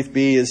there underneath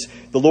B is,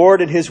 the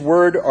Lord and his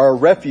word are a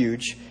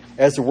refuge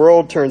as the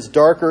world turns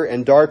darker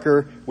and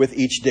darker with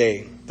each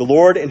day. The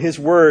Lord and his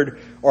word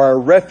are a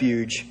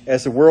refuge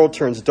as the world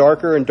turns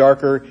darker and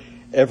darker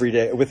every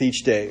day with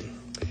each day.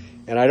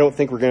 And I don't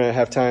think we're going to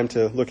have time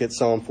to look at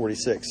Psalm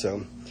 46,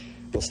 so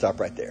we'll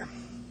stop right there.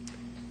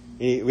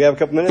 We have a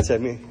couple minutes.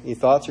 Have any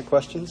thoughts or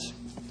questions?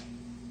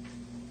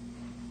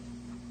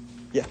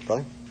 Yeah,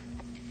 probably.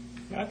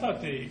 I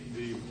thought the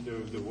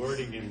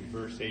wording in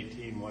verse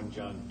 18, 1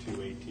 John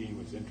 2:18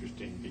 was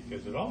interesting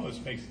because it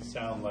almost makes it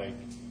sound like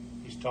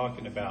he's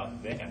talking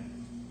about them.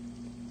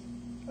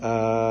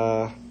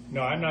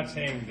 No, I'm not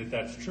saying that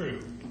that's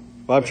true.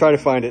 Well, I'm trying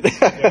to find it.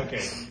 Yeah,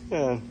 okay.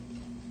 Yeah.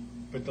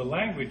 But the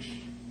language,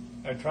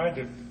 I tried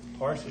to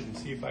parse it and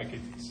see if I could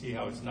see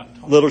how it's not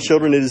talking. Little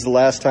children, it is the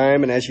last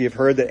time, and as ye have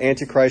heard that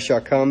Antichrist shall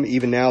come,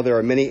 even now there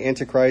are many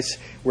Antichrists,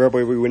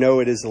 whereby we know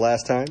it is the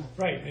last time.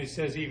 Right, and it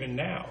says even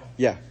now.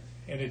 Yeah.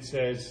 And it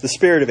says... The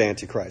spirit of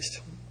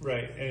Antichrist.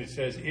 Right, and it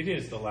says it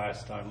is the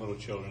last time, little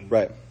children.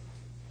 Right.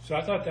 So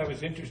I thought that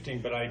was interesting,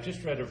 but I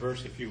just read a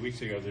verse a few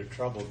weeks ago that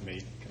troubled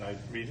me. Can I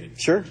read it?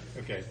 Sure.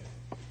 Okay.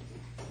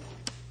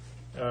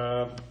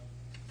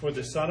 For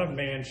the Son of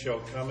Man shall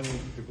come in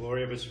the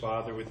glory of his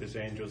Father with his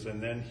angels,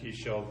 and then he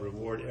shall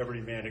reward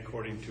every man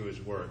according to his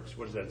works.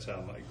 What does that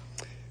sound like?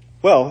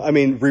 Well, I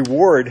mean,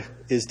 reward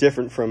is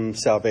different from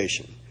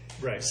salvation.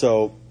 Right.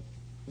 So,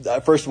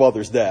 first of all,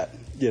 there's that.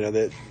 You know,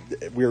 that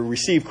we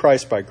receive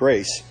Christ by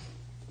grace.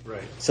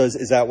 Right. So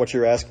is that what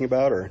you're asking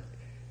about, or?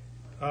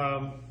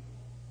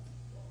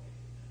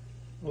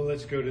 Well,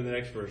 let's go to the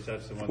next verse.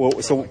 That's the one.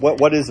 Well, so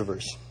what is the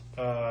verse?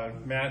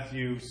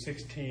 Matthew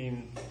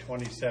 16,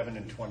 27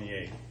 and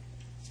 28.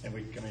 And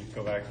we can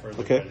go back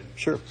further. Okay,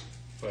 sure.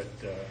 But,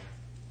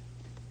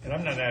 and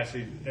I'm not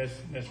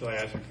necessarily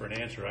asking for an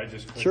answer. I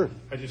just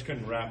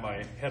couldn't wrap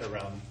my head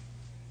around.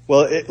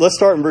 Well, let's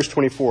start in verse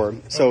 24.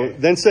 So Okay.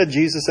 Then said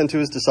Jesus unto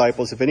his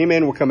disciples, if any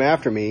man will come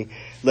after me,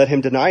 let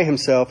him deny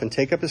himself and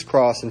take up his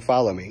cross and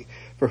follow me.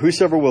 For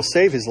whosoever will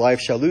save his life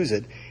shall lose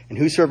it, and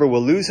whosoever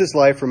will lose his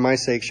life for my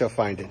sake shall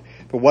find it.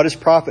 For what is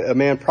a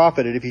man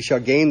profited if he shall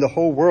gain the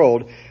whole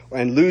world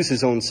and lose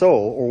his own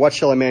soul? Or what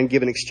shall a man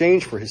give in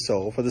exchange for his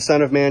soul? For the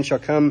Son of Man shall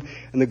come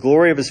in the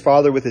glory of his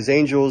Father with his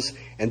angels,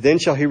 and then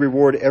shall he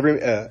reward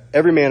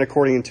every man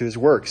according to his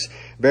works.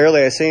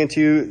 Verily I say unto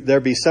you, there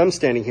be some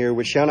standing here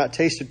which shall not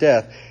taste of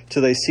death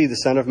till they see the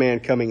Son of Man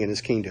coming in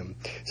his kingdom.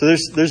 So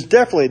there's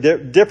definitely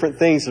different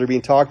things that are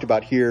being talked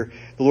about here.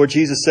 The Lord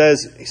Jesus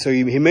says, so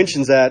he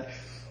mentions that,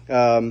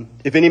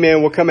 if any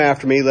man will come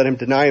after me, let him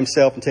deny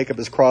himself and take up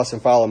his cross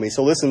and follow me.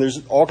 So listen,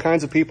 there's all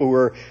kinds of people who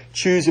are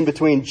choosing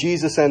between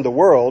Jesus and the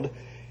world.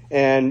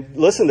 And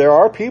listen, there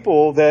are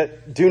people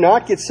that do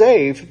not get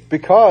saved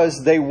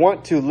because they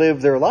want to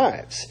live their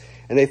lives.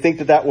 And they think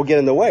that will get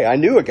in the way. I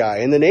knew a guy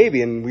in the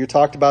Navy, and we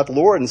talked about the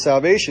Lord and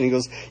salvation. He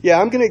goes, yeah,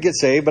 I'm going to get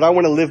saved, but I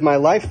want to live my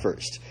life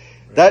first.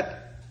 Right.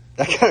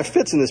 That kind of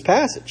fits in this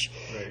passage.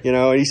 Right. You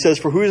know, and he says,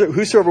 for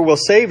whosoever will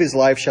save his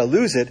life shall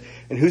lose it,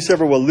 and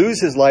whosoever will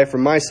lose his life for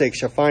my sake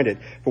shall find it.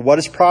 For what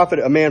is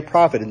a man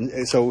profit?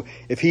 And so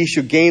if he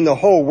should gain the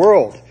whole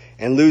world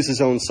and lose his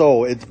own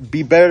soul, it'd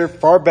be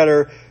far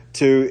better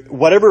to,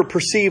 whatever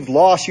perceived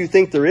loss you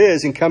think there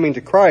is in coming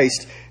to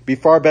Christ, be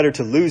far better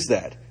to lose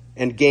that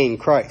and gain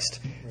Christ.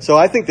 Right. So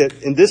I think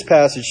that in this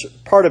passage,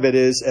 part of it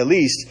is at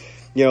least,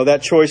 you know,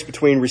 that choice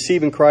between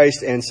receiving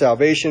Christ and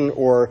salvation,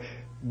 or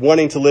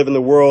wanting to live in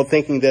the world,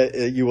 thinking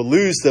that you will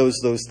lose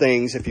those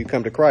things if you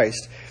come to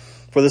Christ.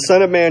 For the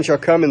Son of Man shall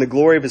come in the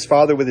glory of his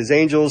Father with his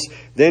angels,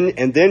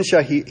 then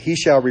shall he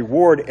shall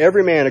reward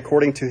every man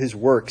according to his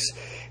works.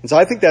 And so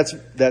I think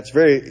that's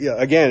very,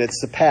 again,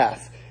 it's the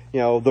path. You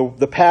know,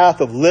 the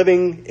path of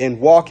living and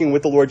walking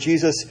with the Lord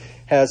Jesus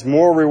has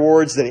more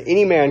rewards than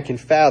any man can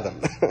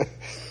fathom.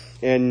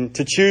 And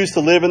to choose to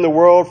live in the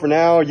world for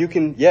now, you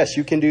can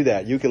do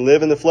that. You can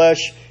live in the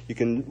flesh. You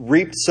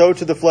can sow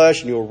to the flesh,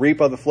 and you will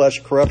reap of the flesh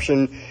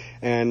corruption.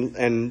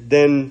 And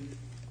then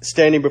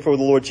standing before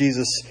the Lord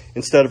Jesus,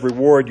 instead of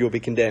reward, you'll be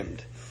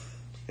condemned.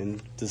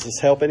 And does this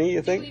help any,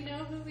 you think? Do we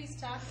know who he's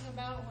talking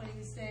about when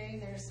he's saying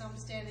there's some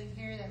standing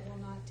here that will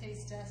not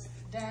taste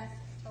death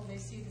till they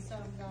see the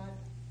Son of God?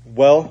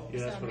 Well, yeah,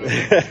 that's what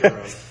I'm sure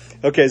of.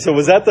 Okay, so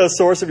was that the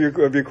source of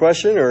your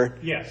question, or?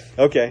 Yes.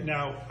 Okay.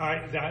 Now,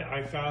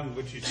 I found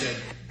what you said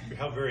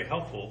very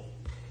helpful.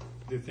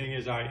 The thing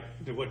is,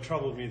 what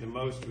troubled me the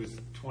most was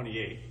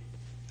 28.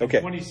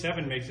 Okay.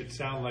 27 makes it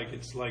sound like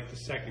it's like the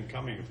second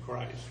coming of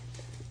Christ.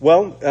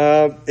 Well,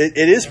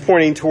 it is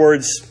pointing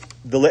towards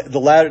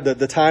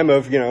the time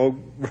of, you know,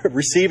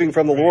 receiving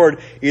from the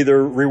Lord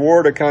either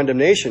reward or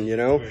condemnation, you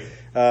know.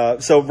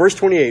 Right. So verse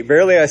 28,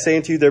 verily I say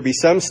unto you, there be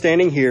some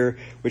standing here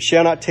which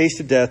shall not taste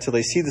of death till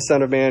they see the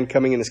Son of Man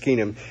coming in his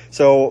kingdom.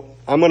 So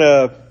I'm going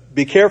to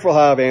be careful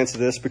how I've answered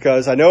this,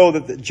 because I know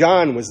that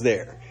John was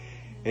there.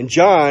 And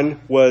John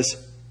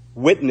was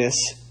witness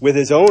with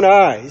his own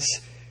eyes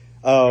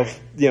of,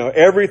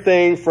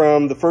 everything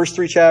from the first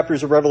 3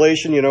 chapters of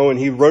Revelation, and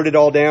he wrote it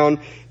all down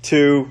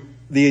to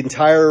the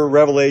entire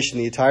Revelation,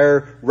 the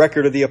entire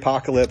record of the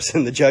apocalypse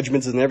and the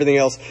judgments and everything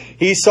else.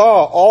 He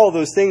saw all of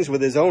those things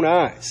with his own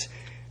eyes.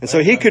 And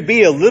so he could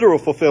be a literal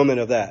fulfillment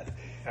of that.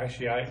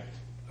 Actually, I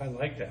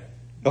like that.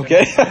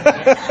 Okay.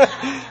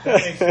 That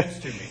makes sense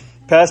to me.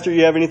 Pastor,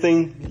 you have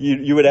anything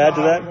you would add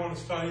to that? I want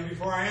to study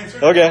before I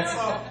answer. Okay.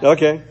 So,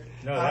 Okay.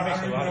 No, that makes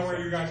I a don't lot even know of where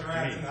sense you guys are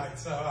at to me. tonight.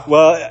 So,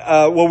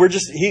 Well, we're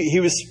just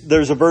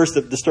there's a verse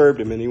that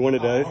disturbed him, and he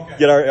wanted to okay.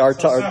 get our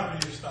so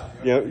separate your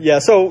study. yeah.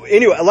 So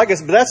anyway, like I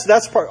said, but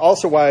that's part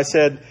also why I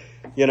said,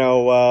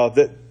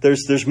 that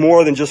there's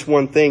more than just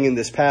one thing in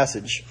this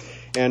passage,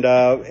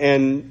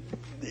 and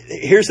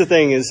here's the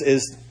thing: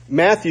 is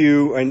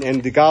Matthew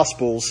and the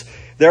Gospels.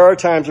 There are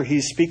times where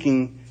he's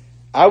speaking,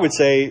 I would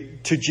say,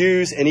 to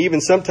Jews and even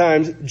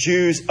sometimes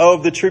Jews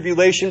of the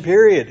tribulation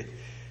period.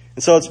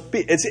 And so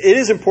it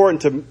is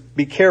important to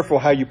be careful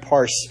how you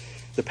parse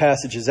the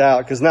passages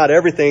out, because not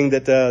everything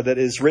that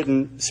is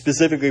written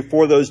specifically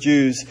for those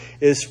Jews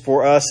is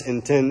for us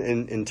in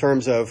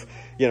terms of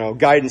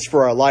guidance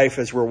for our life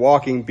as we're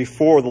walking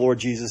before the Lord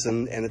Jesus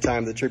and the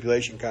time the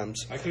tribulation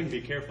comes. I couldn't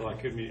be careful. I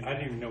didn't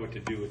even know what to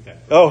do with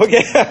that. Oh,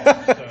 okay.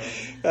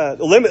 So,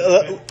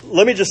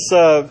 Let me just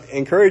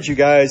encourage you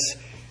guys.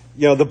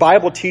 The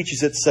Bible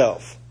teaches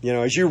itself.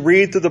 As you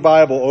read through the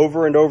Bible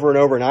over and over and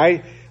over,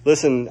 and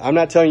listen, I'm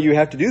not telling you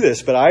have to do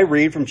this, but I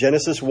read from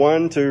Genesis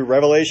 1 to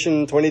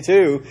Revelation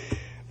 22,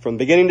 from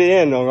beginning to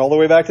end, all the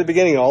way back to the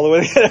beginning, all the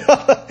way.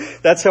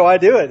 That's how I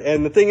do it.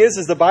 And the thing is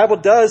the Bible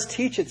does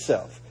teach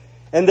itself.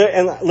 And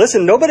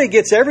listen, nobody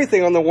gets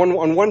everything on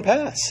one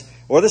pass,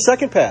 or the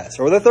second pass,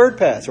 or the third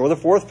pass, or the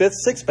fourth, fifth,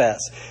 sixth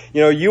pass.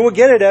 You will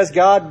get it as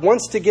God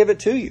wants to give it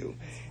to you.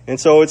 And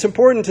so it's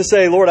important to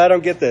say, Lord, I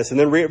don't get this, and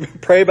then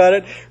pray about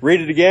it, read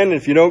it again, and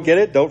if you don't get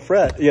it, don't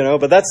fret.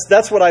 But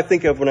that's what I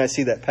think of when I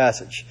see that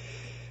passage.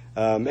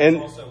 And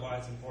also why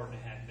it's important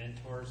to have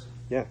mentors.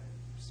 Yeah.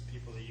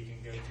 People that you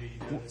can go to,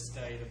 to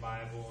study the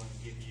Bible and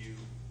give you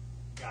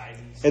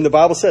guidance. And the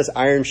Bible says,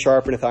 iron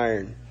sharpeneth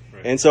iron.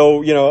 Right. And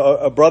so,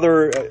 a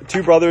brother,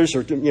 2 brothers,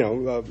 or,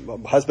 a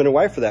husband and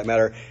wife for that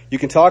matter, you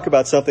can talk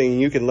about something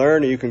and you can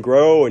learn and you can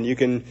grow and you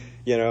can,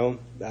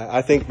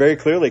 I think very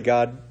clearly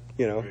God,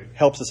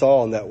 helps us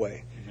all in that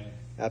way. Amen.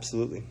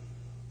 Absolutely.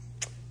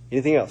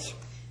 Anything else?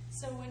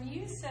 So when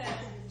you said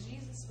that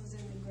Jesus was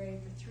in the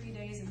grave for 3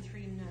 days and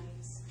 3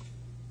 nights,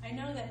 I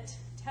know that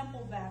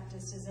Temple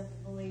Baptist is of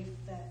the belief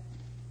that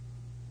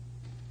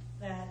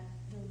the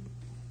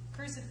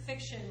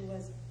crucifixion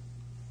was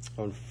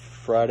On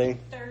Friday?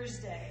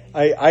 Thursday.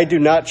 I do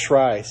not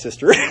try,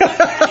 sister.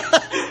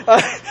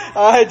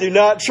 I do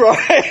not try.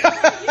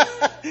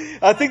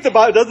 I think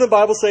doesn't the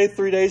Bible say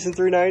 3 days and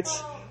 3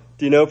 nights?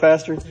 Do you know,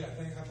 Pastor? Yeah,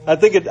 I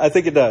think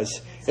it does.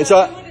 And So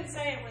so you wouldn't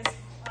say it was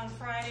on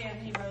Friday and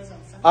he rose on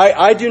Sunday?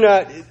 I do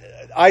not.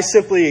 I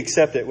simply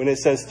accept it when it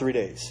says 3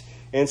 days.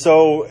 And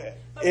so From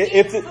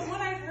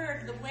what I've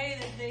heard, the way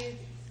that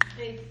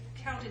they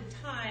counted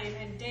time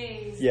and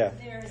days, Yeah.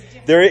 there is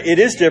different. it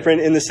is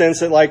different in the sense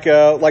that like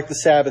the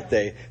Sabbath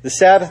day. The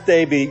Sabbath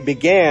day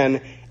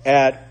began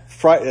at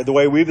Friday, the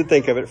way we would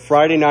think of it,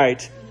 Friday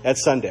night at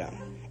sundown.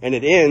 And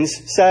it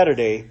ends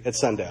Saturday at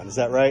sundown. Is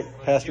that right,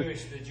 Pastor? The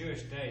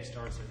Jewish day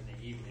starts in the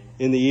evening.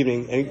 In the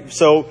evening. And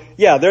so,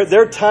 yeah,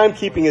 their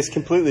timekeeping is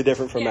completely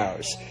different from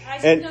ours. I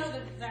just And know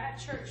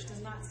that church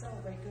does not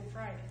celebrate Good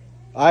Friday.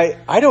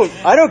 I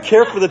don't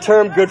care for the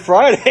term Good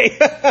Friday.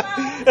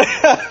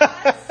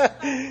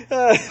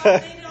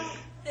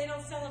 They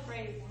don't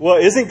celebrate. Well,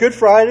 isn't Good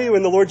Friday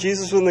when the Lord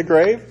Jesus was in the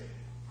grave?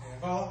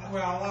 Well, a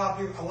lot of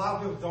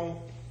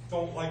people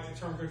don't like the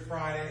term Good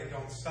Friday and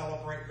don't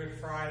celebrate Good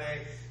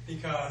Friday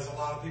because a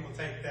lot of people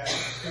think that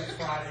Good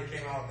Friday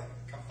came out of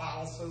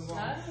Catholicism, so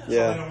they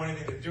don't want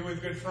anything to do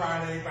with Good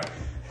Friday. But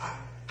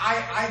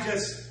I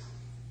just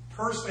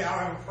personally, I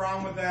don't have a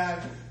problem with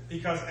that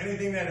because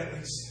anything that at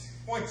least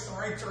points the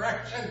right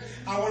direction,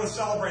 I want to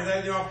celebrate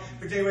that.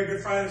 We take away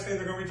Good Friday,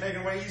 they're going to be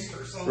taking away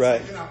Easter. So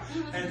Right.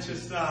 and it's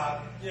just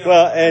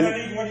Well, and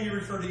then what do you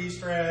refer to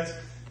Easter as?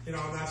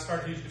 I'm not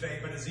starting to use debate,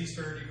 but is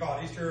Easter? Do you call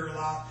it Easter a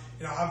lot?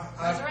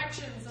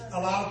 Resurrections. A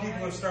lot of people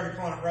have started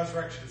calling it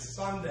Resurrection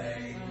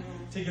Sunday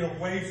to get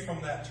away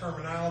from that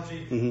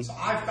terminology. Mm-hmm. So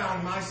I've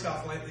found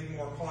myself lately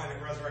more calling it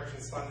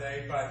Resurrection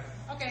Sunday. But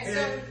Okay,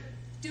 so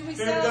do we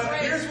celebrate?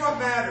 here's what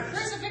matters.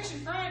 Crucifixion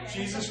Friday.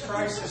 Jesus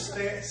Christ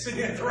is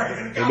sitting at the right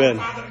hand of God Amen.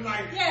 the Father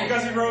tonight Yeah.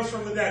 because He rose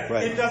from the dead.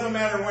 Right. It doesn't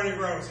matter when He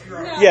rose. He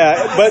rose. No.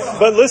 yeah,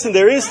 but listen,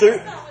 there is I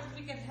just thought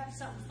we could have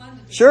something fun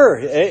to do. Sure.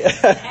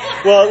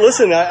 Well,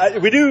 listen,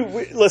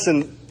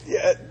 listen,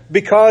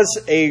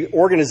 because a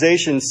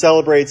organization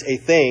celebrates a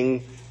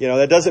thing,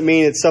 that doesn't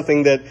mean it's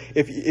something that,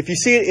 if you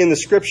see it in the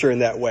Scripture in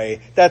that way,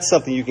 that's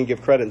something you can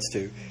give credence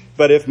to.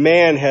 But if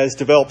man has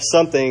developed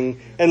something,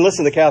 and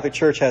listen, the Catholic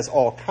Church has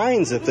all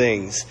kinds of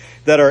things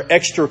that are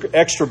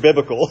extra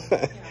biblical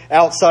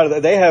outside of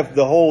that. They have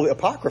the whole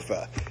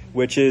Apocrypha,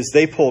 which is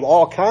they pulled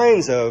all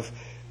kinds of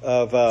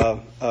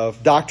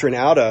doctrine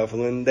out of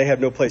when they have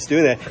no place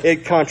doing that.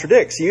 It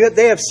contradicts.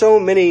 They have so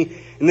many,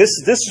 and this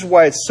is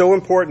why it's so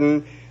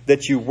important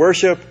that you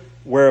worship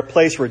where a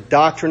place where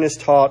doctrine is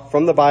taught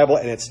from the Bible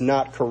and it's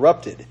not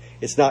corrupted.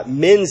 It's not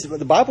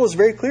the Bible is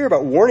very clear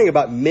about warning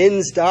about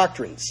men's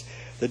doctrines.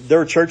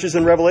 There are churches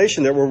in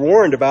Revelation that were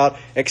warned about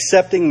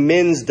accepting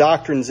men's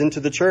doctrines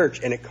into the church,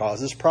 and it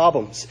causes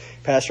problems.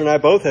 Pastor and I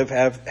both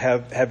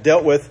have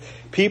dealt with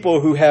people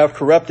who have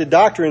corrupted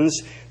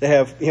doctrines. They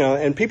have,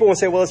 and people will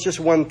say, well, it's just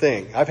one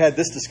thing. I've had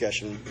this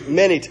discussion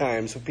many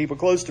times with people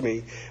close to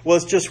me. Well,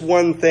 it's just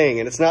one thing,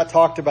 and it's not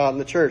talked about in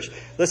the church.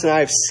 Listen,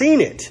 I have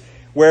seen it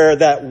where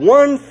that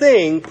one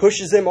thing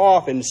pushes them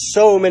off in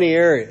so many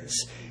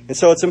areas. And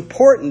so it's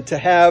important to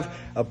have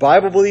a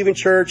Bible-believing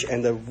church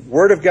and the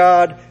Word of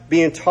God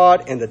being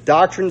taught, and the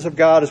doctrines of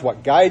God is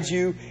what guides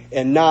you,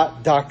 and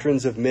not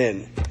doctrines of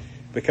men.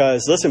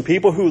 Because, listen,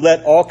 people who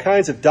let all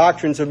kinds of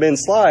doctrines of men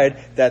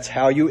slide, that's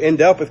how you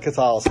end up with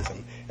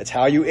Catholicism. That's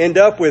how you end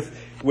up with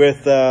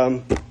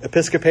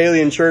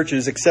Episcopalian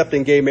churches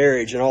accepting gay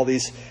marriage and all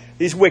these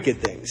wicked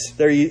things.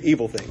 They're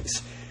evil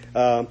things.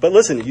 But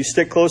listen, you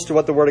stick close to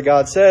what the Word of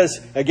God says.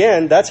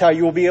 Again, that's how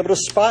you will be able to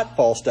spot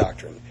false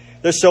doctrine.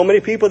 There's so many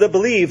people that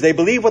they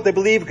believe what they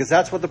believe because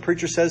that's what the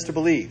preacher says to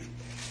believe.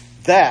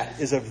 That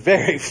is a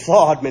very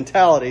flawed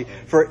mentality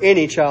for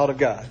any child of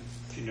God.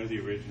 If you know the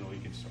original,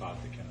 you can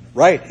spot the counterfeit.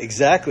 Right,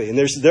 exactly. And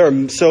there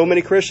are so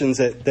many Christians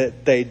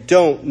that they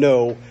don't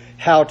know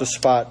how to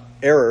spot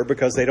error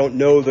because they don't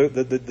know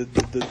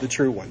the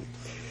true one.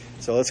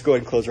 So let's go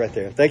ahead and close right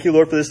there. Thank you,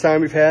 Lord, for this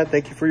time we've had.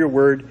 Thank you for your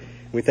word.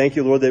 We thank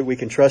you, Lord, that we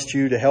can trust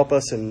you to help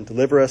us and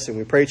deliver us. And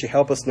we pray that you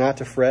help us not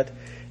to fret,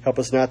 help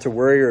us not to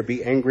worry or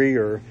be angry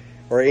or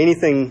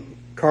anything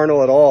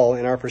carnal at all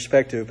in our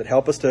perspective, but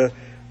help us to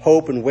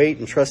hope and wait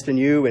and trust in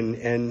you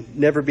and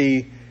never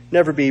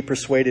be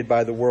persuaded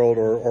by the world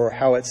or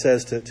how it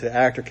says to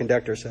act or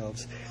conduct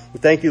ourselves. We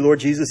thank you,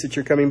 Lord Jesus, that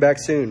you're coming back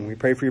soon. We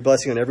pray for your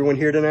blessing on everyone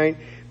here tonight.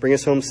 Bring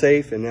us home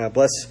safe and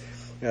bless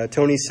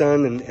Tony's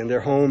son and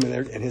their home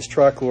and his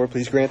truck. Lord,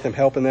 please grant them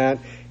help in that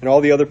and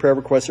all the other prayer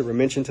requests that were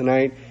mentioned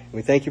tonight. And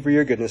we thank you for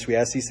your goodness. We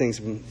ask these things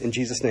in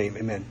Jesus' name.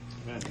 Amen.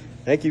 Amen.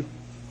 Thank you.